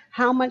to.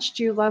 How much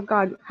do you love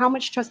God? How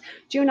much trust?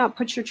 Do not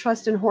put your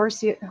trust in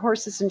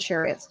horses and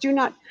chariots. Do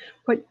not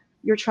put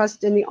your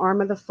trust in the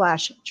arm of the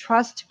flesh.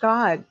 Trust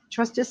God.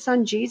 Trust his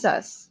son,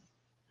 Jesus.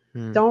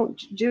 Don't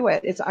do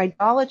it. It's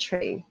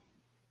idolatry.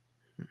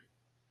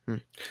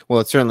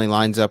 Well, it certainly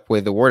lines up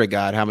with the word of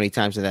God. How many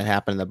times did that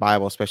happen in the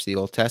Bible, especially the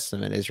Old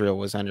Testament? Israel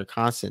was under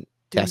constant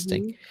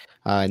testing.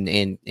 And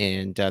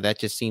that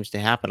just seems to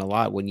happen a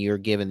lot when you're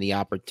given the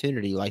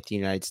opportunity, like the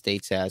United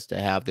States has, to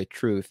have the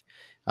truth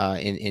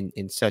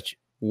in such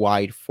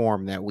wide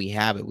form that we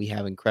have it. We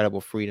have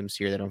incredible freedoms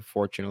here that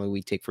unfortunately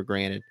we take for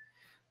granted.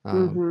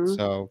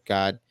 So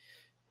God,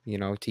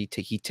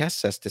 he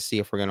tests us to see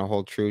if we're going to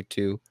hold true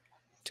to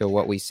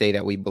what we say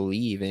that we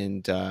believe.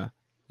 And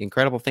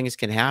incredible things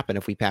can happen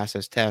if we pass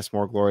those tests.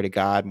 More glory to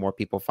God, more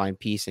people find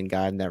peace in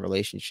God in that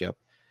relationship.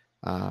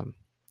 And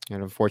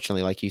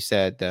unfortunately, like you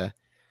said,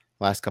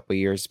 last couple of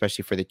years,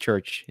 especially for the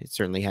church. It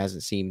certainly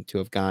hasn't seemed to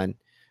have gone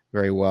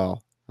very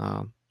well.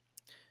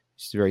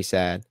 It's very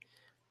sad.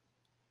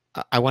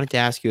 I wanted to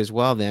ask you as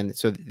well then,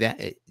 so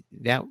that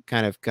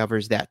kind of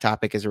covers that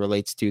topic as it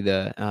relates to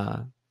the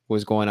what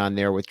was going on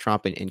there with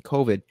Trump and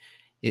COVID.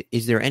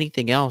 Is there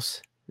anything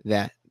else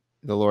that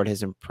the Lord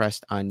has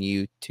impressed on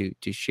you to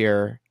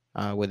share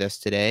with us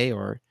today,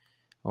 or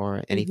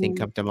anything Hmm.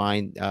 come to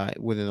mind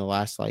within the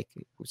last, like,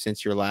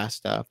 since your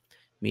last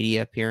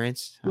media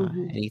appearance?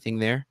 Hmm. Anything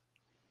there?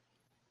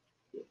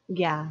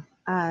 Yeah.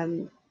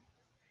 Um,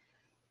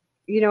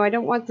 I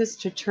don't want this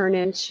to turn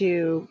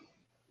into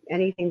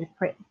anything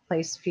to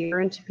place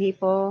fear into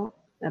people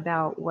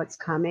about what's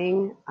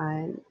coming.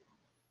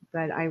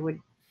 But I would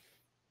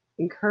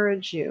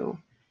encourage you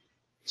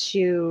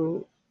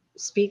to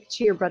speak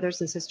to your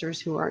brothers and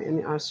sisters who are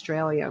in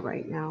Australia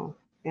right now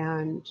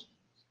and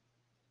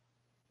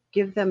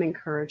give them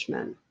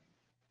encouragement.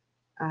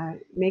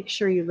 Make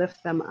sure you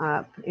lift them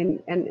up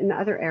in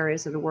other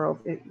areas of the world,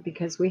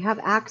 because we have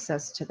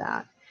access to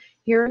that.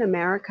 Here in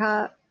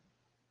America,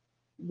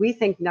 we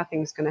think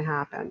nothing's going to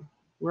happen.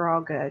 We're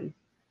all good.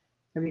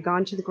 Have you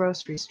gone to the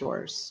grocery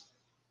stores?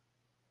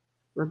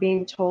 We're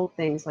being told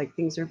things like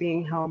things are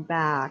being held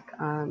back.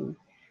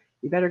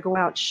 You better go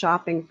out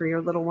shopping for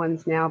your little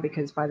ones now,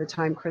 because by the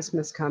time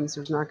Christmas comes,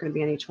 there's not going to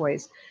be any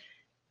toys.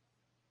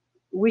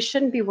 We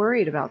shouldn't be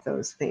worried about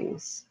those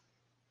things.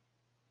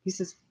 He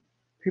says,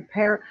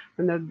 prepare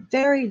from the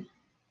very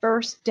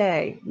first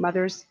day,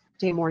 Mother's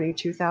Day morning,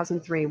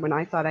 2003, when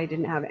I thought I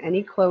didn't have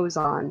any clothes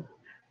on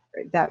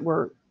that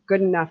were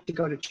good enough to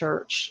go to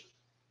church.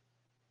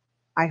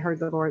 I heard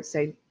the Lord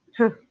say,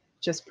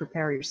 just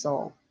prepare your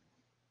soul.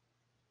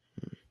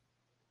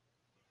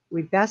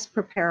 We best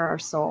prepare our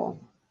soul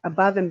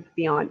above and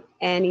beyond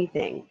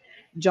anything.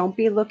 Don't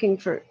be looking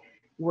for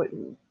what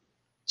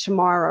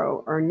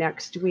tomorrow or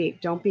next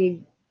week. Don't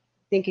be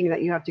thinking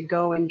that you have to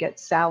go and get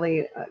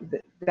Sally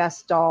the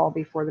best doll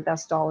before the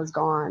best doll is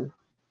gone,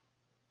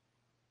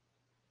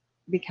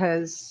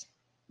 because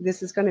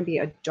this is going to be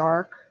a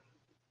dark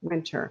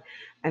winter.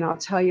 And I'll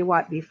tell you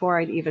what, before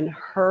I'd even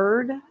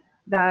heard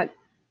that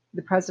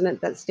the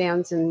president that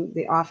stands in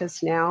the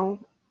office now,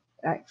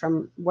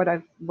 from what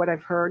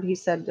I've heard, he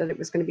said that it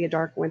was going to be a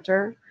dark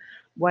winter.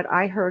 What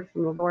I heard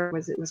from the Lord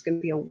was it was going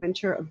to be a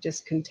winter of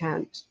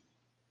discontent.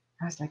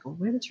 I was like, a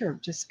winter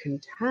of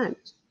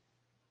discontent?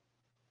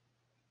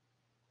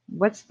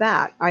 What's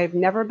that? I've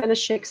never been a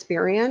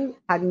Shakespearean,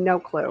 had no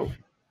clue.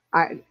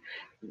 I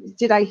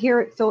did I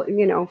hear it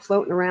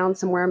floating around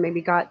somewhere,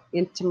 maybe got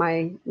into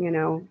my,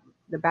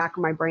 the back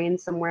of my brain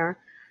somewhere.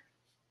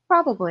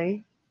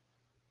 Probably.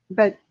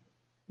 But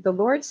the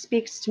Lord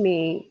speaks to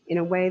me in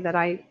a way that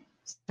I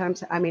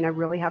sometimes, I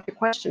really have to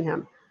question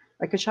him.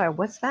 Like a child,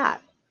 what's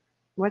that?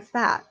 What's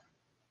that?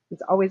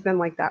 It's always been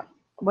like that.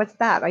 What's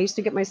that? I used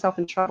to get myself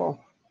in trouble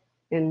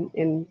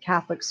in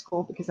Catholic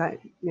school because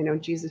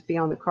Jesus be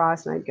on the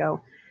cross, and I'd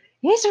go,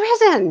 he's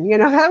risen.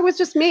 That was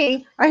just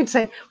me. I'd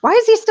say, why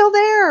is he still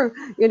there? Of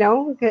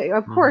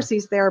Mhm. course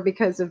he's there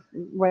because of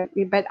what,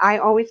 but I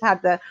always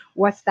had the,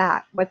 what's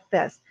that? What's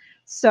this?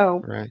 So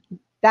Right.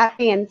 that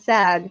being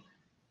said,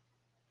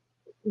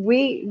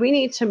 we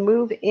need to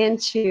move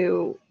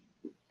into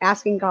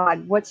asking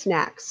God, what's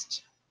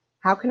next?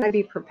 How can I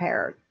be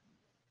prepared?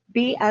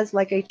 Be as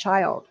like a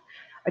child.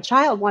 A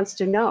child wants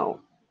to know,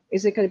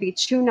 is it going to be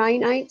 2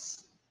 9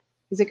 nights?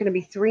 Is it going to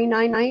be 3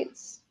 9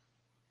 nights?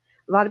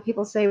 A lot of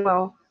people say,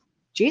 well,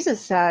 Jesus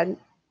said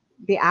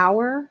the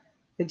hour,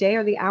 the day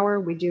or the hour,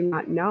 we do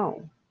not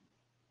know.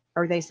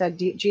 Or they said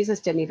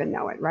Jesus didn't even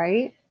know it,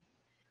 right?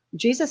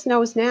 Jesus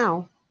knows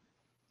now.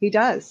 He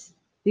does.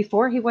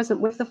 Before, he wasn't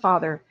with the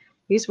Father.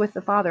 He's with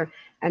the Father.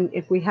 And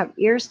if we have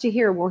ears to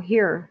hear, we'll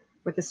hear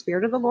what the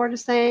Spirit of the Lord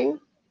is saying.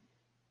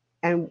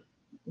 And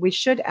we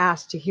should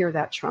ask to hear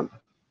that trump.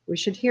 We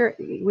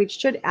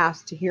should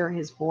ask to hear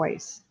his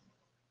voice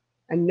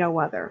and no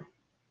other.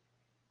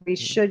 We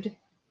should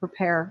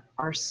prepare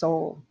our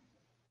soul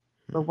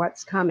for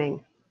what's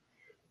coming.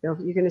 You're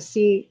going to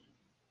see,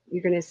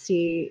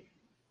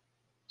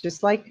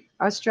 just like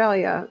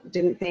Australia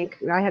didn't think.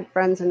 I had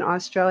friends in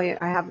Australia.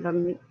 I have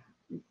them,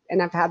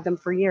 and I've had them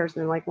for years.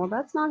 And they're like, well,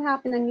 that's not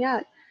happening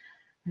yet.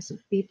 I said,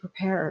 be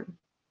prepared.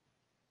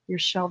 Your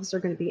shelves are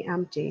going to be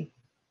empty.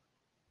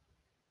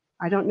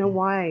 I don't know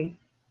why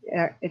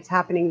it's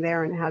happening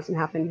there and it hasn't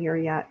happened here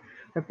yet,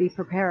 but be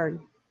prepared.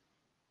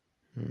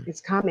 Mhm.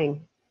 It's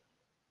coming.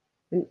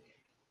 And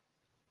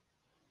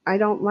I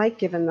don't like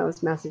giving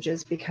those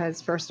messages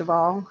because, first of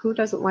all, who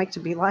doesn't like to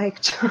be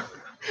liked?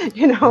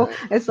 Right.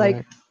 It's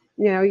like,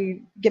 Right.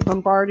 you get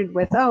bombarded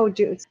with, oh,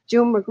 it's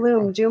doom or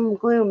gloom, doom,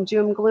 gloom,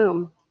 doom,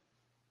 gloom.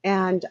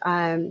 And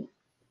I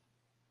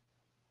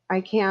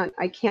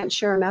can't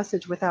share a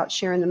message without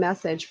sharing the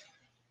message.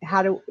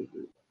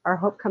 Our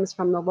hope comes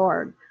from the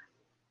Lord.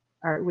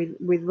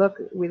 We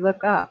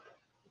look up,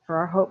 for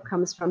our hope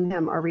comes from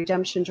him. Our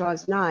redemption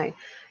draws nigh.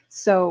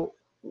 So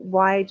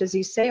why does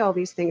he say all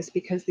these things?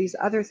 Because these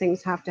other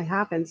things have to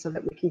happen so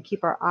that we can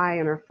keep our eye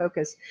and our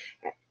focus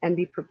and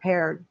be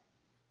prepared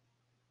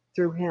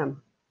through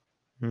him.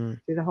 Mm,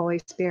 through the Holy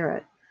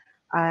Spirit.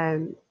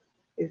 Um,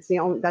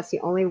 that's the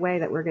only way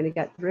that we're going to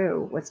get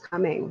through what's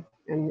coming,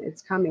 and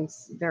it's coming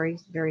very,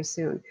 very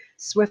soon,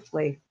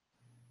 swiftly, mm,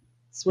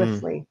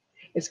 swiftly.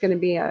 It's going to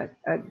be a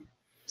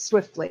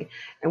swiftly,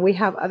 and we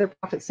have other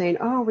prophets saying,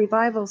 "Oh,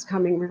 revival's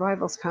coming,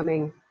 revival's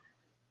coming."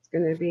 It's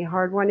going to be a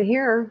hard one to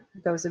hear.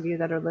 Those of you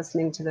that are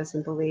listening to this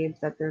and believe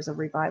that there's a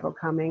revival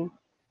coming,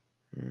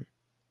 mm,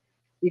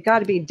 you got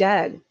to be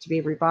dead to be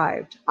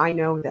revived. I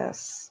know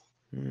this.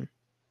 mm,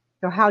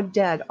 So how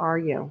dead are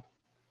you?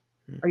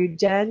 mm. Are you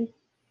dead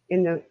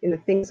in the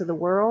things of the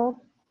world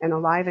and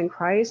alive in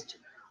Christ?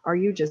 Are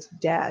you just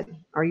dead?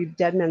 Are you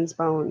dead men's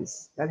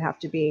bones that have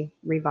to be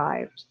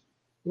revived?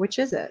 Which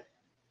is it?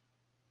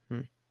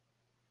 Mm.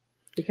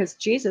 Because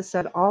Jesus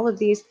said all of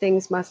these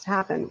things must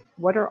happen.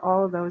 What are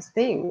all of those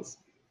things?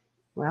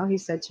 Well, he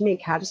said to me,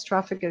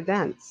 catastrophic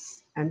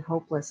events and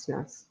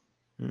hopelessness.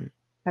 Mm.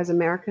 Has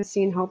America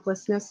seen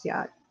hopelessness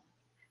yet?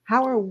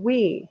 How are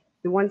we,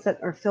 the ones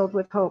that are filled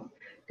with hope,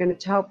 going to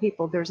tell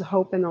people there's a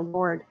hope in the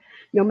Lord,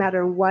 no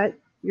matter what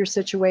your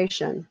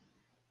situation,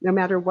 no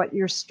matter what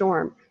your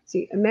storm?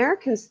 See,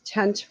 Americans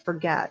tend to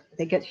forget.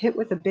 They get hit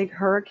with a big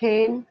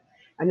hurricane,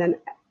 and then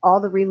all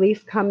the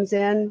relief comes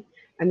in,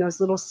 and those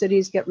little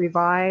cities get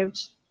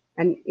revived.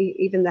 And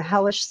even the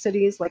hellish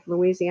cities like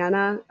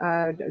Louisiana,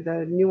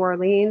 the New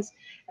Orleans,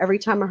 every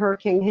time a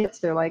hurricane hits,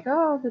 they're like,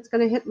 oh, it's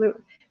going to hit.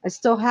 It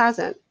still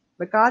hasn't.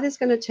 But God is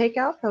going to take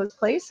out those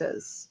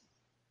places.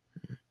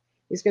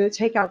 He's going to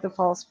take out the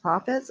false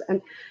prophets.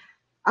 And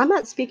I'm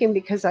not speaking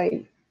because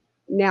I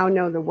now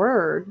know the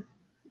word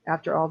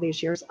after all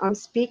these years. I'm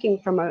speaking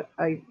from a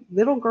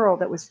little girl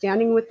that was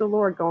standing with the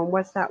Lord going,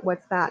 what's that?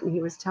 What's that? And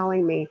he was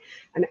telling me,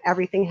 and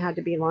everything had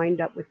to be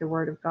lined up with the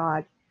word of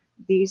God.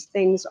 These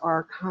things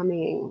are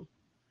coming.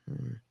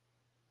 Mm.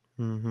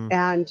 Mhm.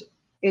 And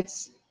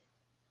it's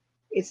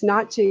it's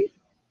not to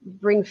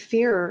bring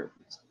fear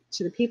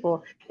to the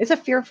people. It's a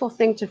fearful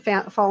thing to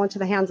fall into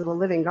the hands of the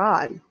living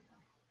God.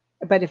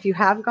 But if you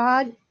have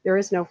God, there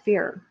is no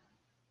fear.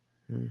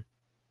 Mm.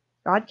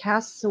 God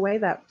casts away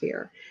that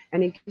fear,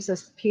 and he gives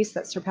us peace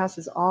that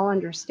surpasses all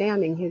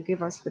understanding. He'll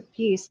give us the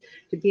peace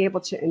to be able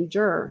to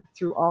endure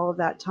through all of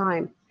that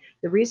time.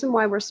 The reason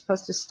why we're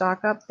supposed to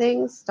stock up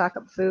things, stock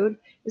up food,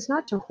 is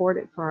not to hoard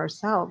it for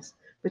ourselves,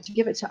 but to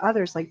give it to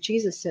others, like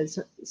Jesus said,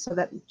 so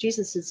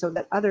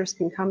that others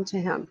can come to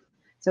him,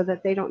 so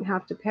that they don't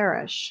have to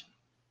perish.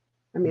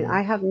 I mean, Mm.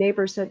 I have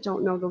neighbors that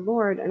don't know the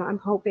Lord, and I'm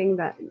hoping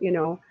that,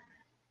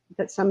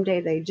 that someday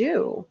they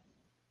do.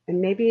 And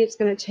maybe it's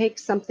going to take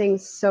something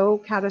so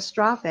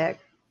catastrophic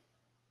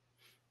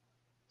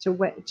to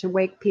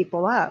wake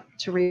people up,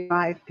 to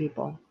revive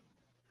people,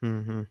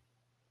 Mhm.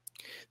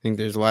 I think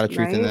there's a lot of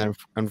truth in that. right?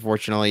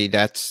 Unfortunately,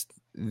 that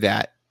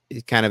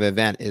kind of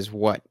event is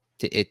what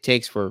it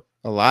takes for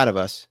a lot of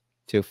us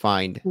to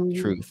find Mm-hmm.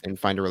 truth and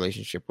find a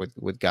relationship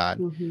with God.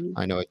 Mm-hmm.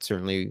 I know it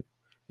certainly,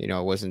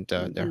 it wasn't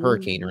a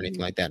hurricane or anything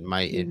Mm-hmm. like that in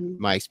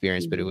Mm-hmm. my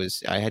experience, but it Mm-hmm.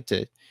 was I had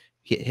to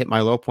hit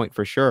my low point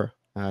for sure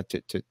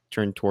to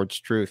turn towards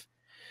truth.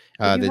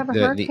 Did you have a The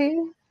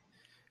hurricane?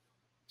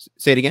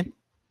 say it again.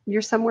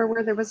 You're somewhere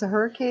where there was a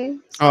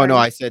hurricane? Oh, no,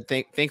 Sorry. I said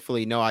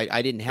thankfully, no,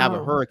 I didn't have a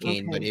Oh,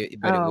 hurricane, okay.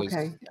 but it Oh, was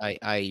okay.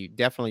 I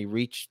definitely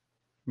reached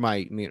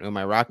my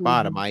rock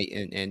bottom.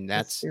 Mm-hmm. And The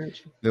that's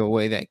spiritual. the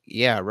way that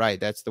yeah, right.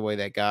 That's the way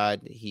that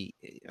God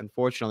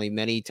unfortunately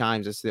many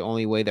times that's the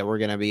only way that we're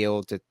gonna be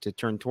able to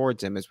turn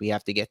towards him is we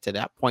have to get to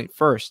that point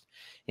first.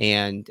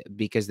 And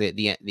because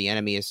the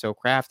enemy is so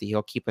crafty,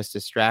 he'll keep us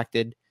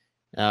distracted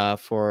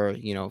for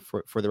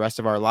for the rest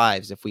of our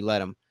lives if we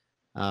let him.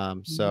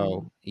 Mm-hmm.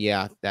 So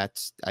yeah,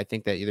 I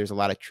think that there's a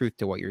lot of truth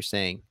to what you're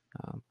saying.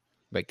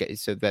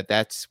 So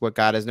that's what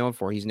God is known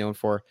for. He's known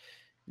for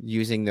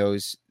using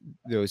those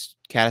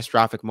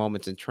catastrophic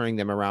moments and turning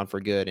them around for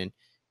good. And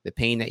the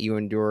pain that you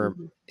endure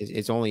Mm-hmm.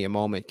 is only a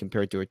moment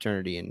compared to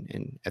eternity.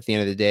 And at the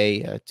end of the day,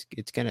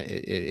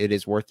 it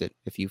is worth it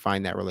if you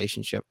find that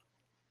relationship.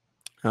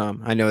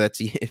 I know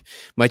that's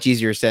much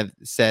easier said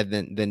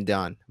than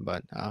done,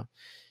 but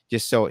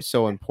just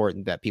so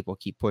important that people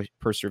keep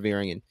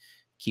persevering and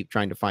keep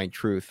trying to find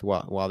truth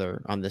while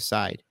they're on this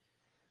side.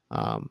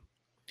 Um,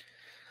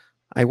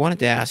 I wanted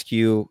to ask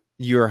you,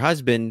 your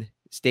husband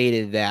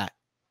stated that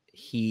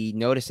he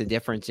noticed a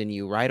difference in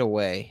you right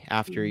away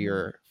after Mm-hmm.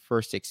 your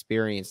first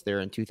experience there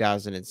in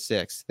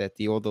 2006, that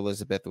the old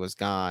Elizabeth was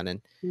gone.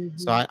 And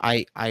so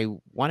Mm-hmm. I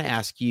want to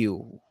ask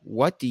you,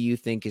 what do you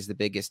think is the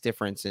biggest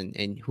difference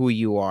in who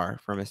you are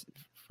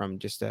from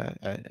just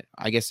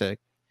I guess a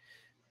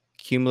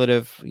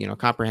cumulative,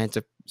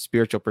 comprehensive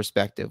spiritual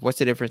perspective? What's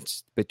the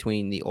difference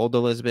between the old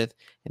Elizabeth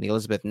and the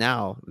Elizabeth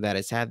now that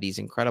has had these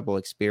incredible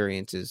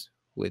experiences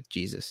with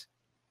Jesus?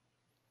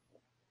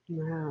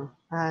 Wow.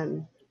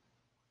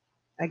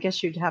 I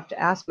guess you'd have to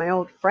ask my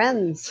old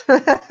friends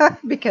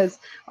because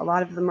a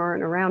lot of them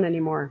aren't around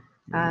anymore.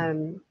 Mm,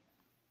 Um,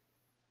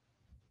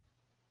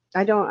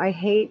 I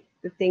hate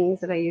the things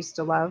that I used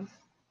to love,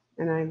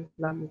 and I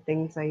love the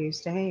things I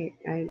used to hate.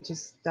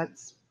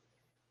 That's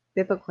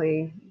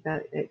biblically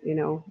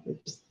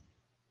it just,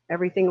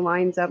 everything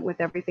lines up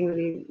with everything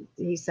that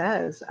he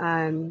says.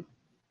 I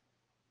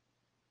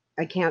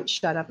can't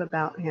shut up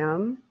about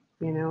him,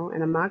 you know,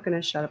 and I'm not going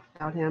to shut up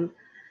about him.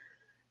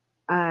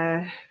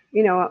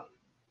 You know,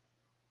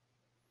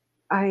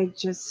 I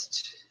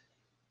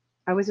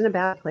was in a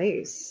bad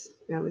place.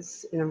 I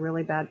was in a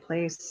really bad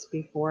place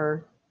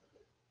before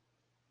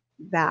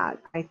that.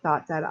 I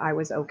thought that I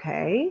was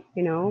okay,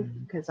 you know,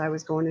 because I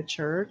was going to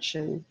church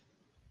and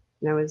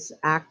I was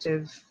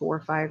active 4 or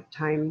 5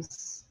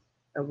 times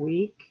a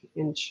week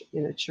in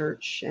a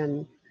church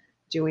and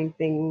doing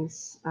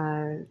things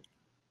and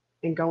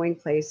going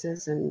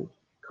places and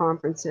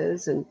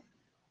conferences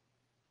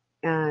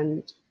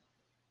and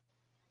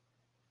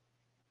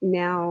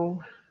now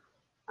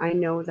I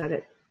know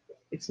that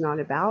it's not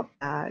about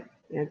that.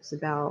 It's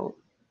about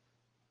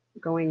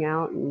going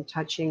out and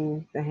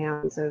touching the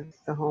hands of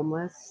the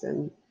homeless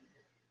and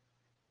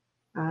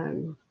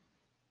um,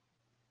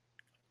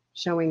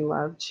 showing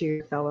love to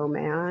your fellow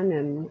man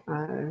and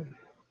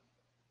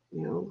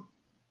you know,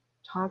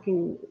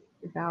 talking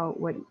about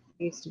what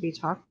needs to be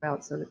talked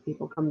about so that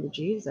people come to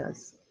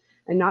Jesus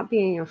and not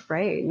being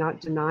afraid,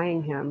 not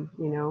denying him,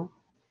 you know.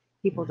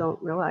 People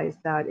don't realize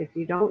that if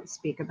you don't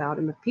speak about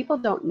him, if people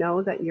don't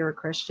know that you're a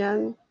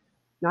Christian,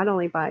 not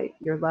only by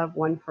your love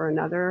one for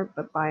another,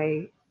 but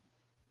by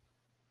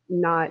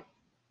not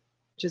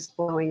just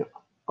blowing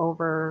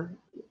over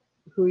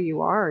who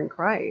you are in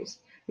Christ.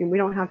 I mean, we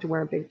don't have to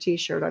wear a big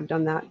t-shirt. I've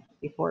done that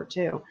before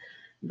too,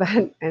 but,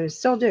 and I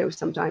still do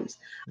sometimes.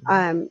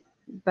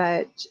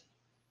 But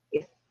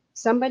if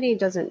somebody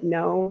doesn't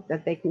know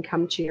that they can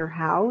come to your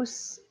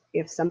house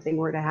if something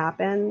were to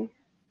happen,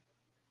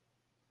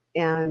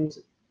 and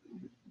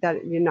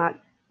that you not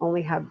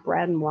only have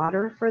bread and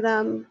water for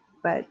them,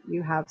 but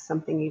you have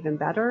something even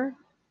better,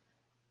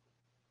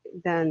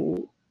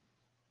 then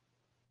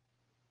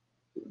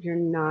you're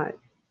not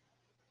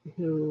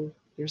who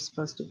you're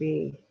supposed to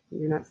be.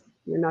 You're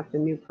not the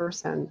new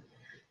person.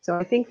 So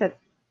I think that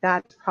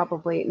that's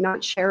probably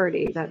not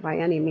charity that by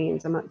any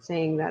means. I'm not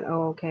saying that,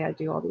 oh, okay, I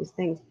do all these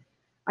things.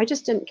 I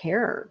just didn't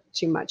care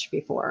too much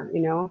before, you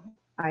know.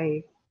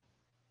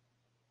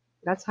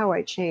 That's how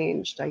I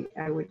changed.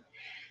 I would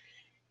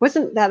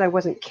wasn't that I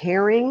wasn't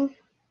caring.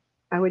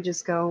 I would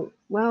just go,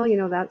 well, you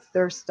know, that's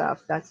their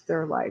stuff, that's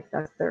their life,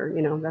 that's their,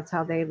 you know, that's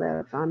how they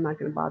live. I'm not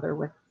going to bother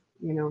with,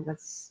 you know,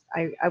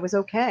 I was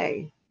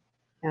okay.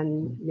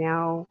 And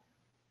now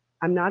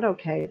I'm not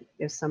okay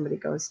if somebody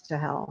goes to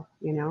hell,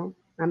 you know.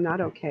 I'm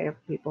not okay if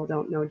people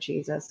don't know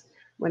Jesus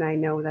when I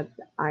know that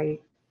I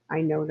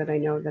know that I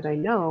know that I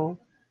know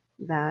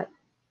that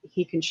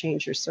he can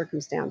change your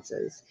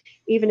circumstances.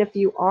 Even if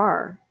you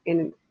are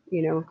in,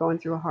 you know, going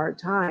through a hard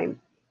time,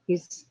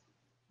 he's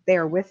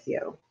there with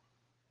you.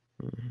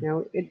 You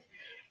know,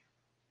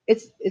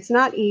 it's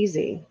not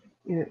easy.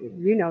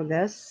 You know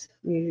this.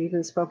 You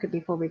even spoke it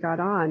before we got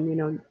on. You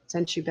know,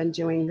 since you've been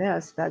doing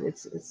this, that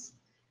it's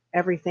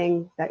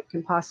everything that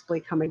can possibly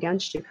come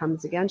against you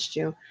comes against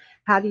you.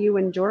 How do you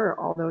endure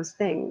all those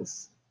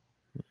things?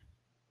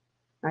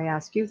 I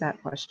ask you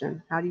that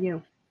question. How do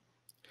you?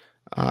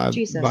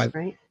 Jesus, By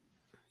right?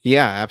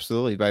 Yeah,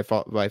 absolutely.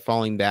 By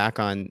falling back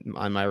on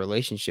my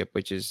relationship,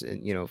 which is,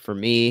 you know, for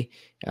me,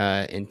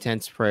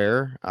 intense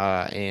prayer,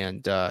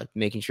 and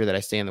making sure that I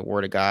stay in the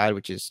Word of God,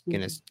 which is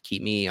going to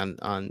keep me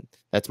on.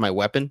 That's my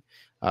weapon.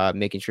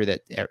 Making sure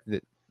that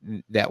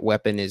that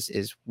weapon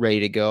is ready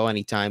to go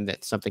anytime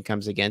that something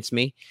comes against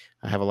me.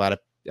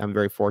 I'm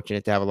very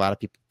fortunate to have a lot of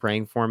people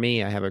praying for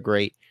me. I have a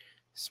great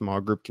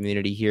small group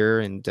community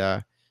here,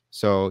 and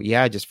so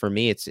yeah, just for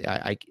me,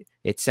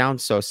 it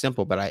sounds so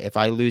simple, but if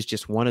I lose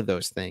just one of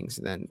those things,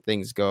 then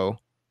things go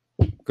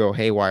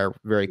haywire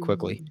very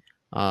quickly.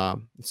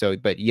 So,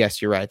 but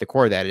yes, you're right. At the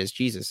core of that is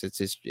Jesus.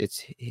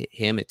 It's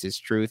him. It's his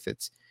truth.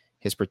 It's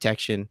his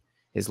protection,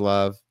 his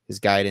love, his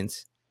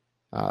guidance,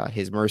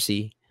 his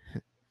mercy.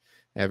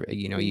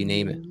 You know, you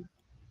name it.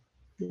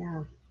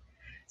 Yeah.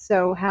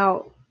 So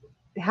how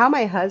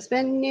my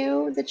husband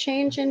knew the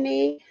change in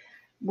me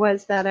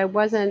was that I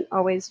wasn't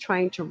always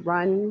trying to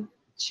run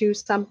to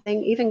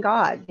something, even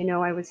God. You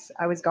know, I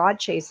was God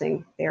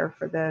chasing there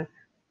for the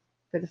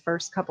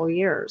first couple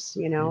years,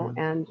 you know,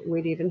 and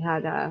we'd even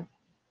had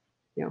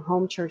you know,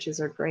 home churches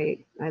are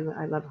great. I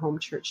love home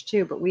church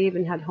too, but we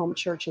even had home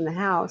church in the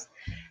house,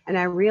 and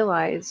I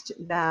realized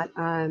that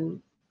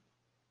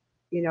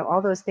you know,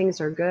 all those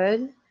things are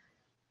good,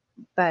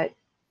 but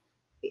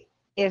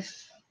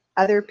if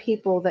other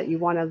people that you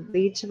want to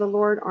lead to the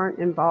Lord aren't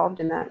involved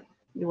in that,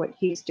 what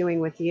he's doing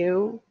with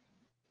you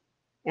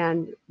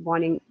and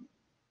wanting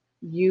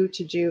you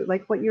to do,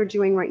 like what you're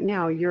doing right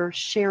now, you're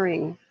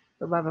sharing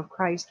the love of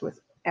Christ with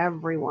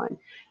everyone.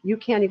 You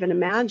can't even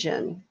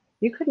imagine.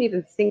 You couldn't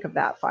even think of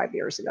that 5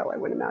 years ago, I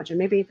would imagine,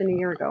 maybe even a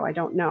year ago. I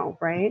don't know,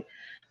 right?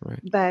 Right.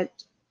 But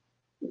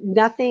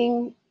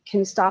nothing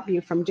can stop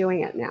you from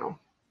doing it now.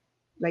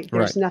 Like Right.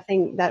 there's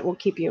nothing that will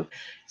keep you.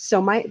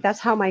 So that's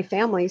how my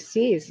family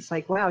sees. It's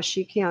like, wow,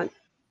 she can't,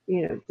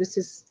 you know, this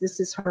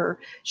is her.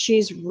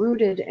 She's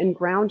rooted and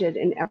grounded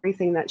in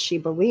everything that she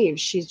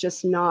believes. She's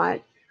just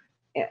not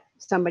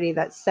somebody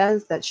that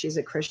says that she's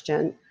a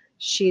Christian.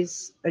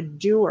 She's a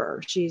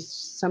doer. She's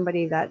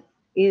somebody that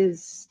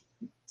is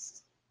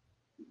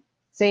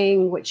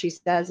saying what she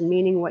says,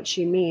 meaning what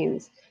she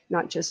means,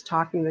 not just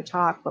talking the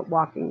talk, but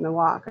walking the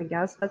walk. I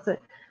guess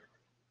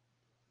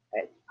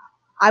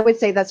I would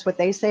say that's what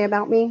they say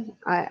about me.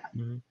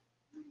 Mm-hmm.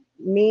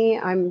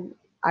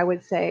 I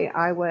would say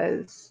I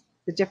was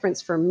the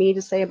difference for me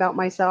to say about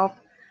myself.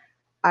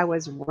 I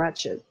was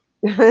wretched,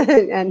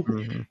 and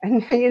Mm-hmm.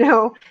 and you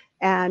know,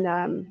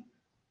 and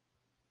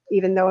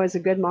even though I was a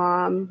good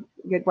mom,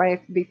 good wife,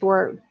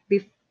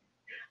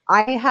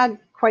 I had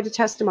quite a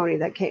testimony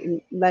that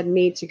led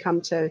me to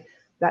come to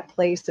that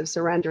place of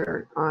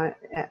surrender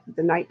at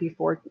the night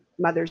before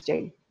Mother's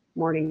Day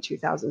morning,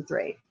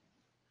 2003.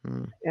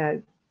 Mm-hmm.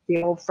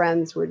 The old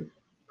friends would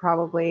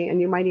probably, and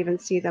you might even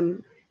see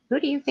them. Who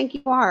do you think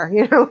you are?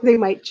 You know, they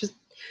might just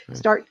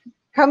start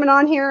coming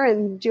on here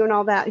and doing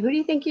all that. Who do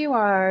you think you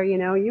are? You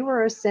know, you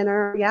were a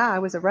sinner. Yeah, I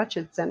was a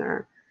wretched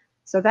sinner.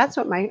 So that's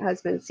what my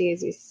husband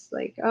sees. He's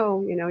like,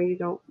 oh, you know, you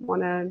don't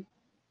want to,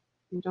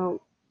 you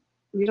don't,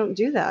 you don't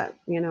do that.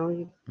 You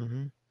know,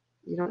 Mm-hmm.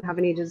 you don't have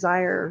any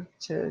desire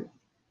to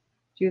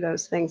do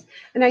those things.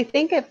 And I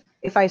think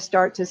if I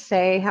start to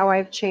say how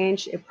I've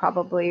changed, it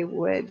probably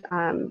would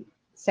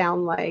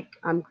sound like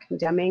I'm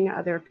condemning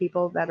other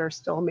people that are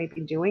still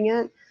maybe doing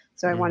it.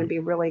 So I want to Mm-hmm. be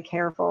really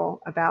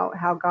careful about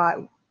how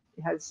God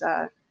has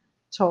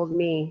told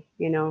me,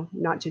 you know,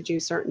 not to do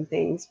certain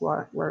things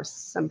where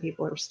some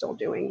people are still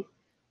doing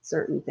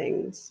certain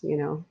things, you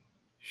know.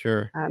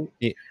 Sure. Um,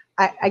 Yeah.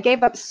 I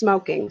gave up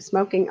smoking.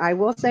 Smoking, I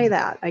will say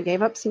that. I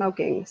gave up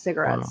smoking Wow.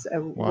 cigarettes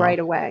Wow. right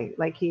away.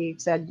 Like he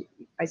said,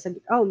 I said,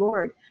 oh,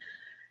 Lord,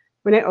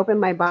 when I opened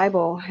my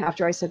Bible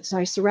after I said,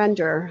 I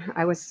surrender,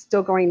 I was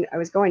going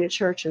to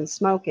church and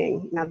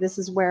smoking. Now, this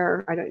is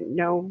where I don't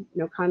know,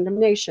 no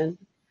condemnation.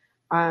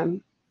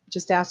 Um,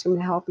 just ask him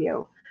to help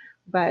you.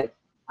 But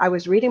I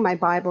was reading my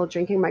Bible,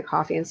 drinking my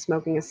coffee, and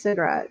smoking a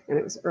cigarette, and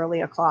it was early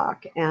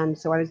o'clock. And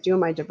so I was doing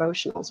my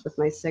devotionals with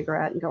my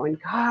cigarette and going,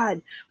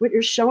 God, what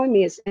you're showing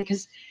me is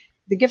because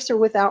the gifts are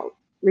without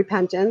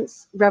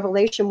repentance,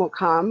 revelation will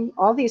come,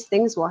 all these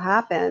things will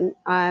happen.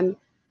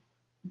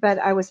 But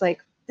I was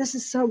like, this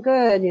is so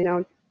good, you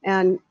know,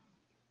 and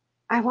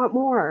I want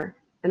more.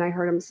 And I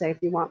heard him say,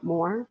 if you want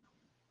more,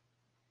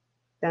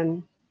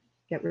 then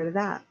get rid of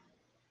that.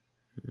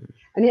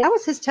 I mean, that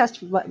was his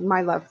test of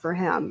my love for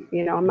him.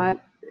 You know, I'm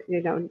not,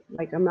 you know,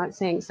 like I'm not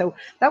saying. So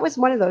that was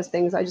one of those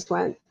things. I just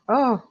went,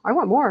 oh, I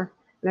want more,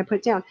 and I put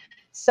it down.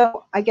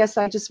 So I guess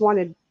I just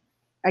wanted.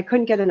 I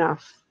couldn't get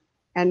enough,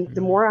 and the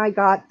Mm-hmm. more I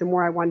got, the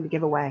more I wanted to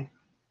give away.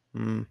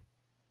 Mm.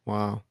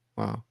 Wow.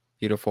 Wow.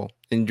 Beautiful.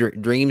 And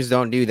dreams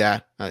don't do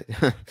that.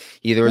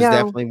 There was No.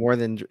 definitely more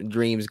than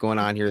dreams going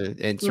on here,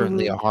 and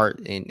certainly a Mhm.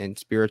 heart and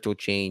spiritual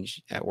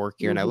change at work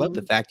here. And I love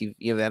the Mhm. fact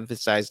you've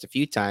emphasized a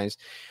few times,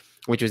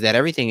 which was that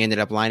everything ended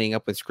up lining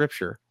up with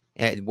scripture.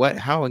 And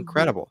how Mhm.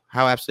 incredible,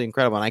 how absolutely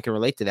incredible. And I can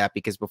relate to that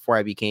because before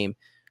I became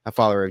a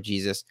follower of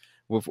Jesus,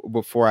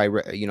 before I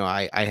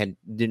had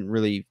didn't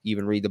really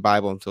even read the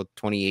Bible until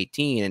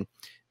 2018. And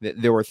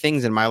there were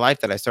things in my life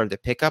that I started to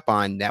pick up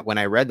on that when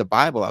I read the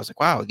Bible, I was like,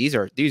 wow, these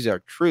are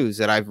truths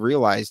that I've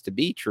realized to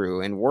be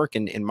true and work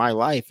in my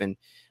life. And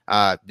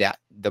that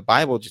the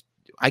Bible just,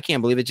 I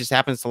can't believe it just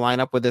happens to line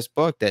up with this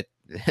book that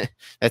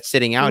that's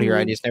sitting out here.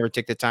 I Mhm. just never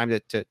took the time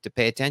to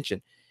pay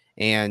attention.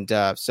 And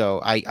so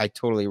I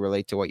totally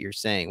relate to what you're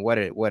saying. What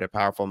a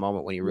powerful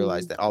moment when you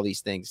realize Mhm. that all these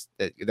things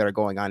that are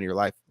going on in your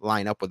life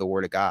line up with the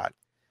Word of God.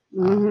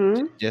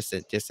 Mhm. Just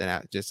a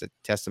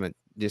testament,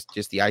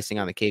 just the icing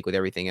on the cake with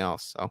everything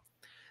else. So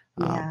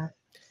um, Yeah.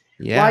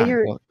 While yeah,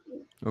 you're well,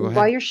 go while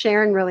ahead, you're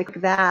sharing really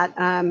quick that,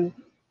 and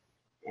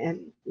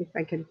if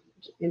I could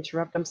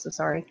interrupt, I'm so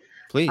sorry.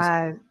 please.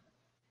 Uh,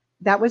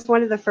 that was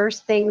one of the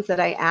first things that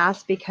I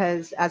asked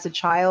because as a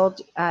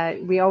child,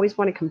 we always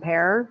want to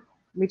compare.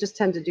 We just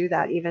tend to do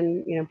that.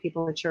 Even, you know,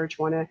 people in the church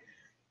want to,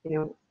 you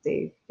know,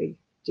 they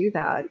do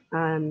that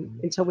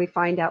Mhm. until we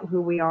find out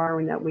who we are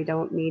and that we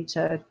don't need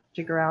to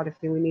figure out if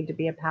we need to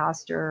be a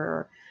pastor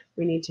or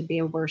we need to be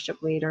a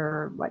worship leader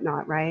or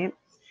whatnot, right?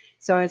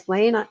 So I was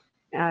laying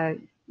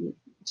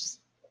just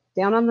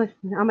down on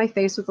my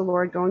face with the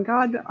Lord, going,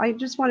 God, I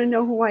just want to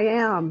know who I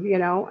am. You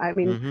know, I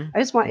mean, Mhm. I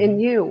just want in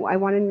Mhm. you. I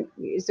want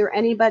to. Is there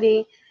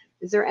anybody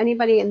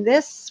in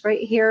this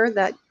right here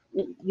that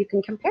you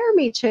can compare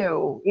me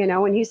to? You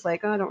know, and he's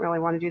like, oh, I don't really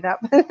want to do that.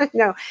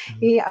 No, Mhm.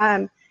 he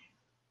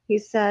he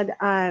said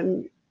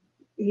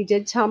he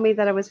did tell me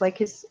that I was like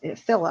his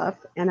Philip,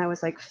 and I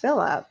was like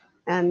Philip,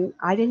 and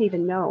I didn't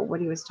even know what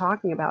he was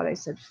talking about. I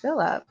said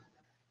Philip.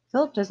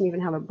 Philip doesn't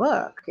even have a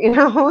book, you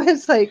know.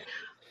 It's like,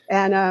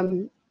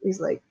 and he's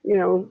like, you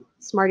know,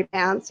 smarty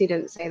pants. He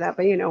didn't say that,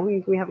 but you know,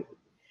 we have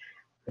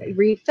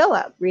read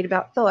Philip, read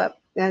about Philip,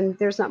 and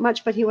there's not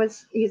much, but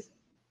he's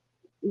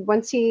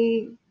once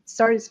he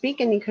started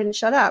speaking, he couldn't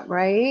shut up,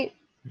 right?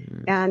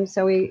 Mhm. And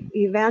so he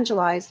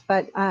evangelized.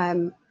 But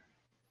I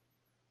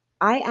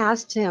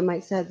asked him, I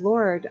said,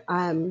 Lord,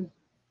 I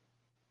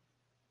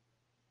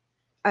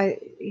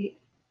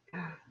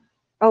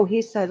Oh,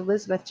 he said,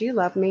 Elizabeth, do you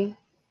love me?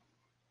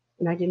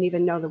 And I didn't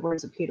even know the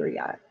words of Peter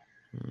yet.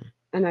 Mm,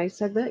 And I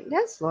said,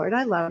 yes, Lord,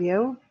 I love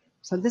you.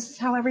 So this is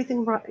how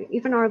everything,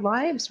 even our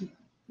lives,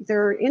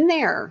 they're in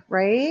there,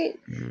 right?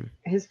 mm,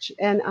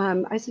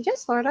 I said,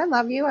 yes, Lord, I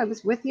love you. I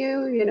was with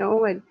you, and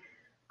of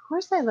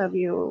course I love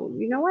you.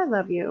 You know I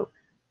love you.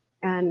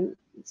 And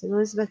he said,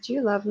 Elizabeth, do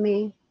you love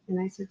me? And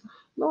I said,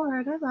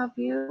 Lord, I love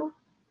you.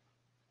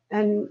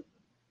 And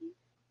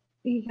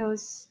he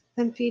goes,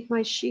 then feed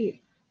my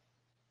sheep.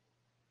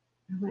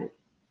 I went,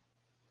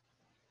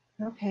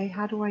 okay,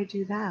 how do I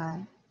do that?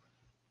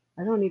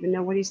 I don't even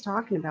know what he's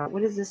talking about.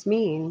 What does this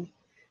mean?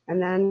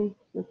 And then,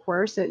 of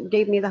course, it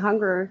gave me the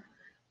hunger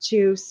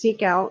to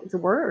seek out the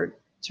word,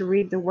 to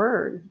read the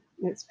word.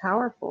 It's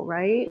powerful,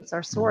 right? It's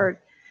our mm, sword.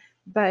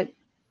 But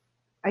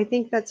I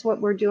think that's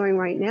what we're doing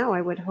right now.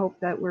 I would hope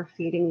that we're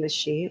feeding the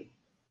sheep.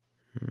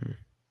 mm.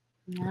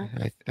 Yeah.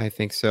 I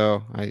think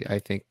so. I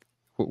think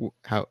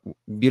how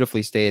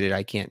beautifully stated.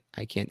 I can't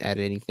add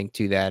anything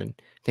to that, and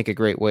I think a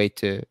great way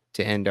to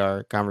end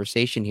our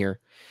conversation here.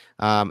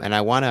 And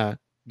I want to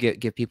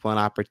give people an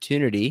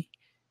opportunity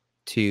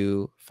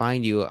to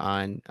find you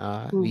on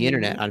the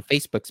internet, Mm-hmm. on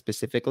Facebook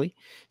specifically.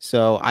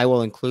 So I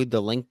will include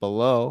the link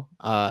below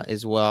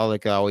as well,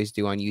 like I always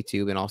do on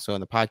YouTube and also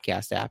in the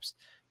podcast apps.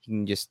 You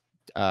can just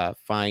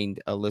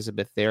find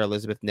Elizabeth there,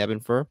 Elizabeth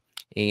Nebenfer,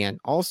 and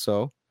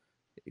also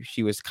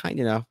she was kind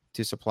enough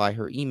to supply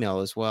her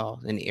email as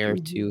well, an heir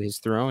Mm-hmm. to his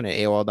throne at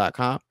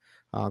AOL.com.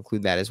 I'll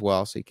include that as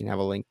well, so you can have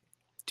a link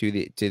to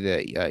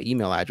the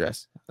email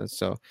address.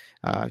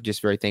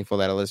 Just very thankful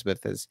that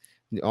Elizabeth is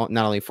not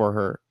only for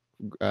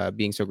her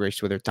being so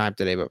gracious with her time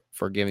today, but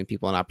for giving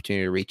people an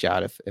opportunity to reach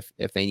out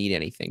if they need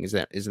anything.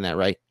 Isn't that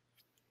right?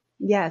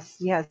 Yes,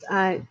 yes.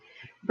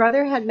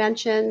 Brother had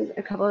mentioned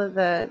a couple of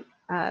the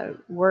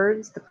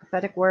words, the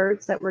prophetic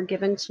words that were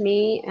given to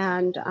me,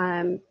 and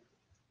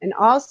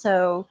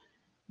also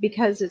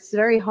because it's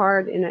very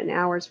hard in an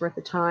hour's worth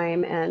of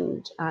time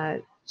and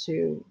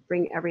to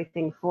bring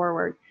everything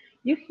forward.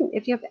 You can,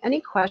 if you have any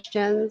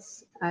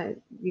questions,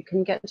 you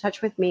can get in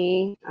touch with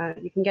me.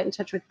 You can get in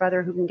touch with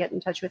Brother, who can get in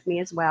touch with me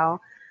as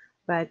well.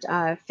 But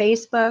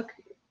Facebook,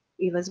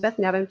 Elizabeth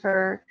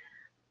Nebenfer,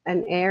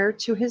 an heir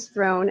to his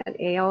throne at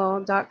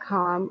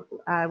AOL.com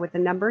with the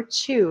number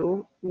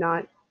two,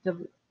 not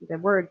the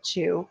word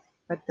two,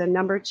 but the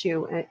number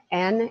two,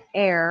 an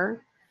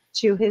heir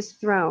to his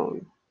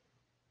throne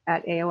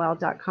at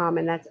AOL.com.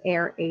 And that's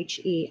heir,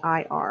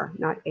 H-E-I-R,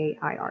 not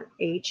A-I-R,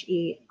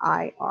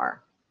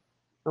 H-E-I-R.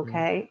 Mm,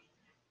 Okay.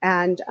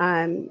 And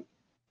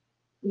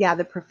yeah,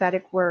 the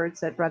prophetic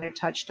words that Brother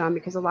touched on,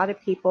 because a lot of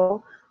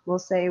people will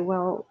say,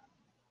 well,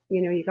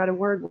 you got a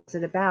word, what's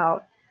it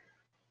about?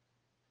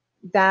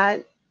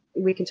 That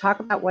we can talk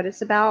about what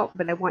it's about,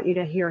 but I want you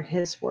to hear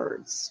his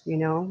words,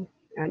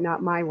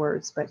 not my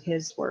words, but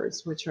his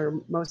words, which are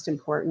most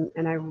important.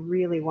 And I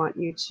really want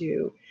you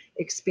to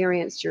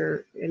experience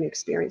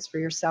for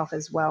yourself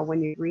as well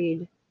when you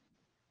read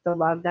the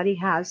love that he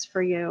has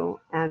for you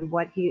and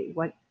what he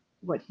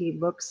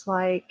looks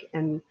like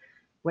and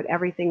what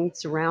everything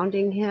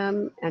surrounding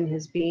him and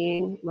his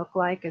being look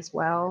like as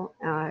well.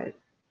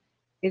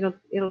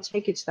 It'll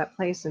take you to that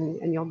place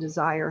and you'll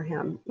desire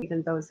him.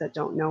 Even those that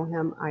don't know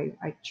him,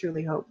 I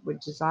truly hope would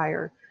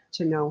desire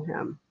to know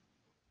him.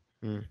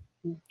 mm.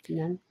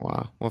 Amen.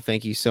 Wow. Well,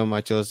 thank you so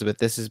much, Elizabeth.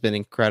 This has been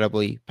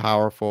incredibly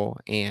powerful,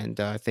 and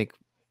I think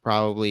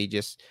probably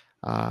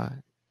uh,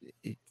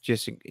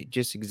 just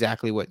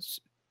exactly what's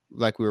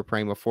like we were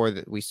praying before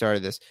that we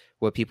started this.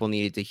 What people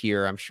needed to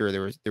hear. I'm sure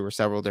there were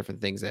several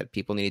different things that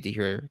people needed to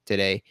hear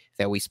today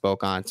that we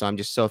spoke on. So I'm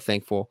just so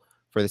thankful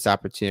for this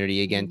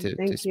opportunity again to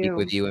Thank speak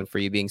with you. you and for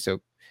you being so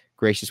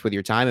gracious with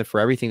your time and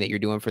for everything that you're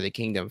doing for the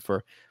kingdom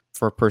for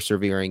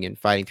persevering and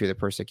fighting through the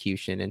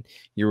persecution and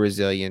your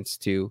resilience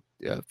to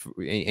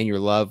and your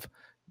love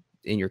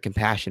and your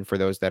compassion for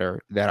those that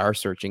are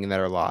searching and that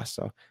are lost.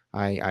 So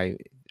I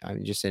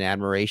I'm just in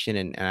admiration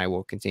and I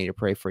will continue to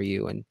pray for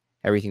you and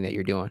everything that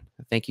you're doing.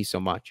 Thank you so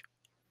much.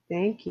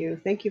 Thank you.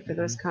 Thank you for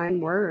those Mhm.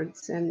 kind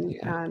words.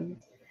 Yeah.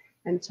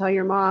 And tell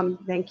your mom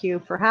thank you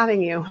for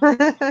having you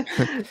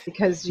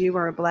because you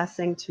are a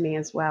blessing to me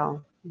as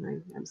well.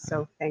 I'm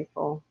so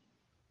thankful.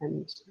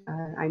 And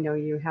I know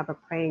you have a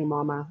praying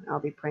mama. I'll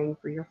be praying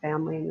for your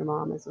family and your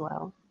mom as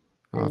well.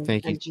 Oh, And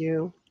thank you. and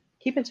you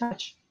keep in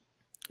touch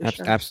for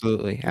sure.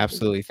 Absolutely,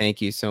 absolutely.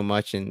 Thank you so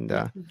much. And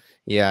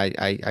yeah,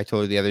 I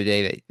told her the other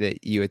day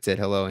that you had said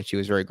hello, and she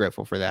was very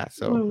grateful for that.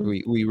 So Mm,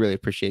 we really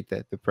appreciate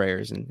the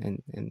prayers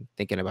and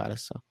thinking about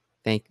us. So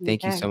thank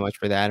you so okay. much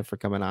for that and for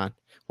coming on.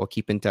 We'll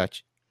keep in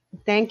touch.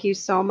 Thank you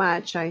so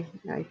much. I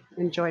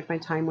enjoyed my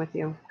time with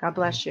you. God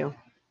bless you.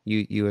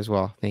 You as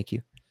well. Thank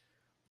you.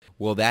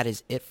 Well, that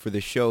is it for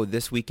the show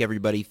this week,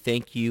 everybody.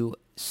 Thank you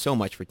so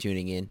much for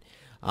tuning in.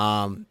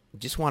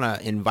 Just want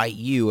to invite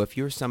you, if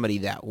you're somebody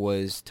that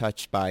was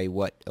touched by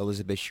what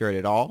Elizabeth shared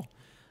at all,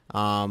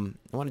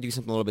 I want to do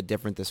something a little bit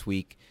different this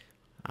week.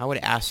 I would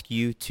ask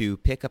you to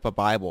pick up a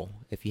Bible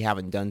if you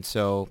haven't done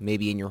so,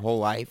 maybe in your whole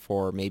life,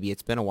 or maybe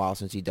it's been a while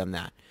since you've done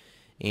that.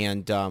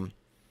 And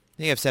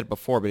think I've said it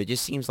before, but it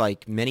just seems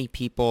like many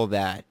people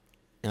that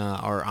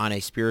are on a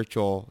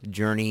spiritual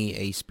journey,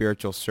 a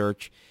spiritual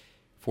search,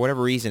 for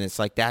whatever reason, it's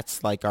like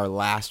that's like our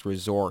last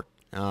resort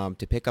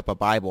to pick up a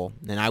Bible.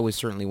 And I was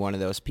certainly one of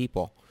those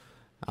people.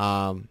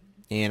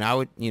 And I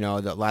would, a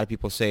lot of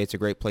people say it's a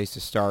great place to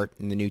start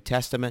in the New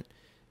Testament,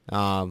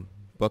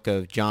 book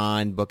of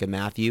John, book of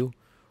Matthew,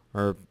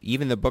 or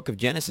even the book of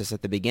Genesis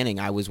at the beginning.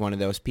 I was one of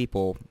those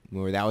people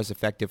where that was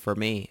effective for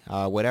me.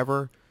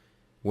 Whatever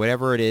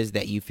it is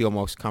that you feel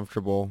most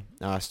comfortable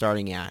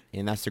starting at.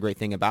 And that's the great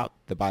thing about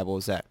the Bible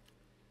is that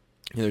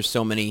there's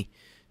so many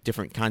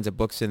different kinds of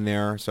books in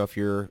there. So if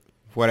you're,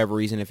 for whatever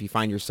reason, if you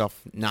find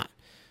yourself not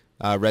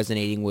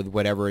resonating with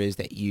whatever it is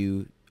that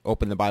you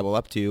open the Bible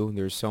up to,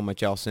 there's so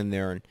much else in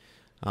there. And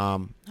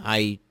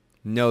I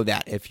know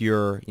that if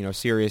you're,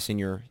 serious in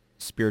your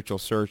spiritual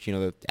search,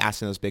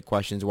 asking those big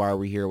questions, why are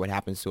we here? What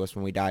happens to us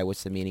when we die?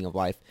 What's the meaning of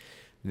life?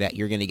 That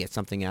you're going to get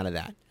something out of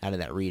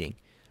that reading.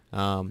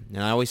 And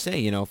I always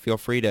say, feel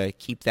free to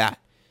keep that,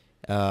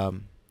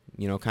 kind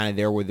of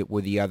there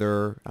with the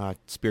other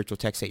spiritual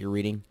texts that you're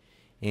reading.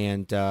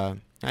 And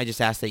I just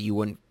ask that you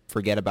wouldn't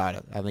forget about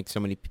it. I think so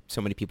many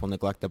people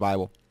neglect the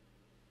Bible.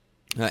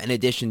 In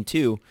addition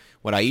to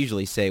what I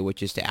usually say,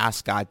 which is to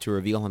ask God to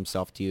reveal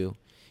himself to you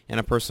in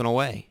a personal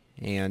way.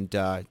 And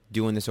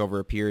doing this over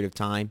a period of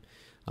time.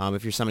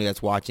 If you're somebody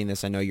that's watching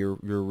this, I know you're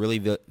really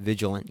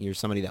vigilant. You're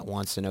somebody that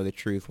wants to know the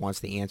truth,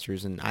 wants the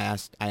answers, and I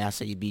ask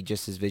that you be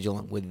just as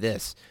vigilant with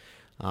this,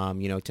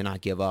 to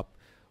not give up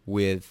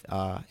with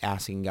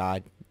asking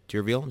God to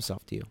reveal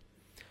himself to you.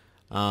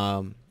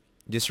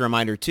 Just a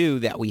reminder, too,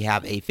 that we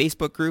have a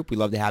Facebook group. We'd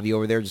love to have you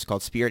over there, just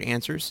called Spirit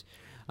Answers.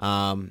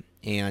 And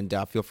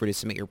feel free to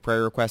submit your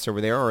prayer requests over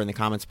there or in the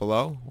comments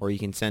below, or you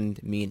can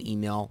send me an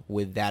email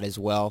with that as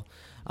well.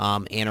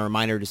 And a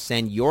reminder to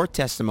send your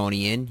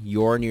testimony in,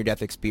 your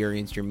near-death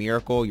experience, your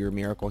miracle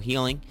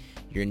healing,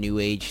 your new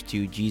age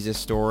to Jesus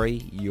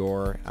story,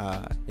 your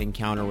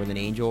encounter with an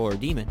angel or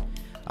demon.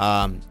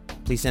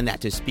 Please send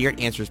that to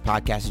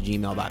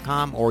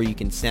spiritanswerspodcast@gmail.com, or you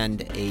can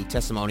send a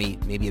testimony,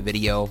 maybe a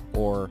video,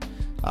 or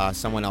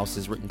someone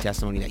else's written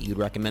testimony that you'd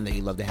recommend that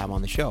you'd love to have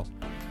on the show.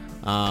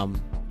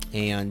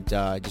 And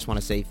just want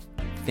to say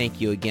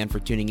thank you again for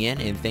tuning in,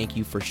 and thank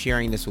you for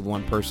sharing this with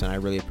one person. I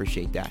really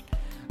appreciate that.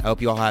 I hope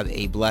you all have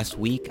a blessed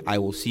week. I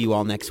will see you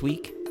all next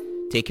week.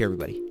 Take care,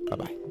 everybody.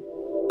 Bye-bye.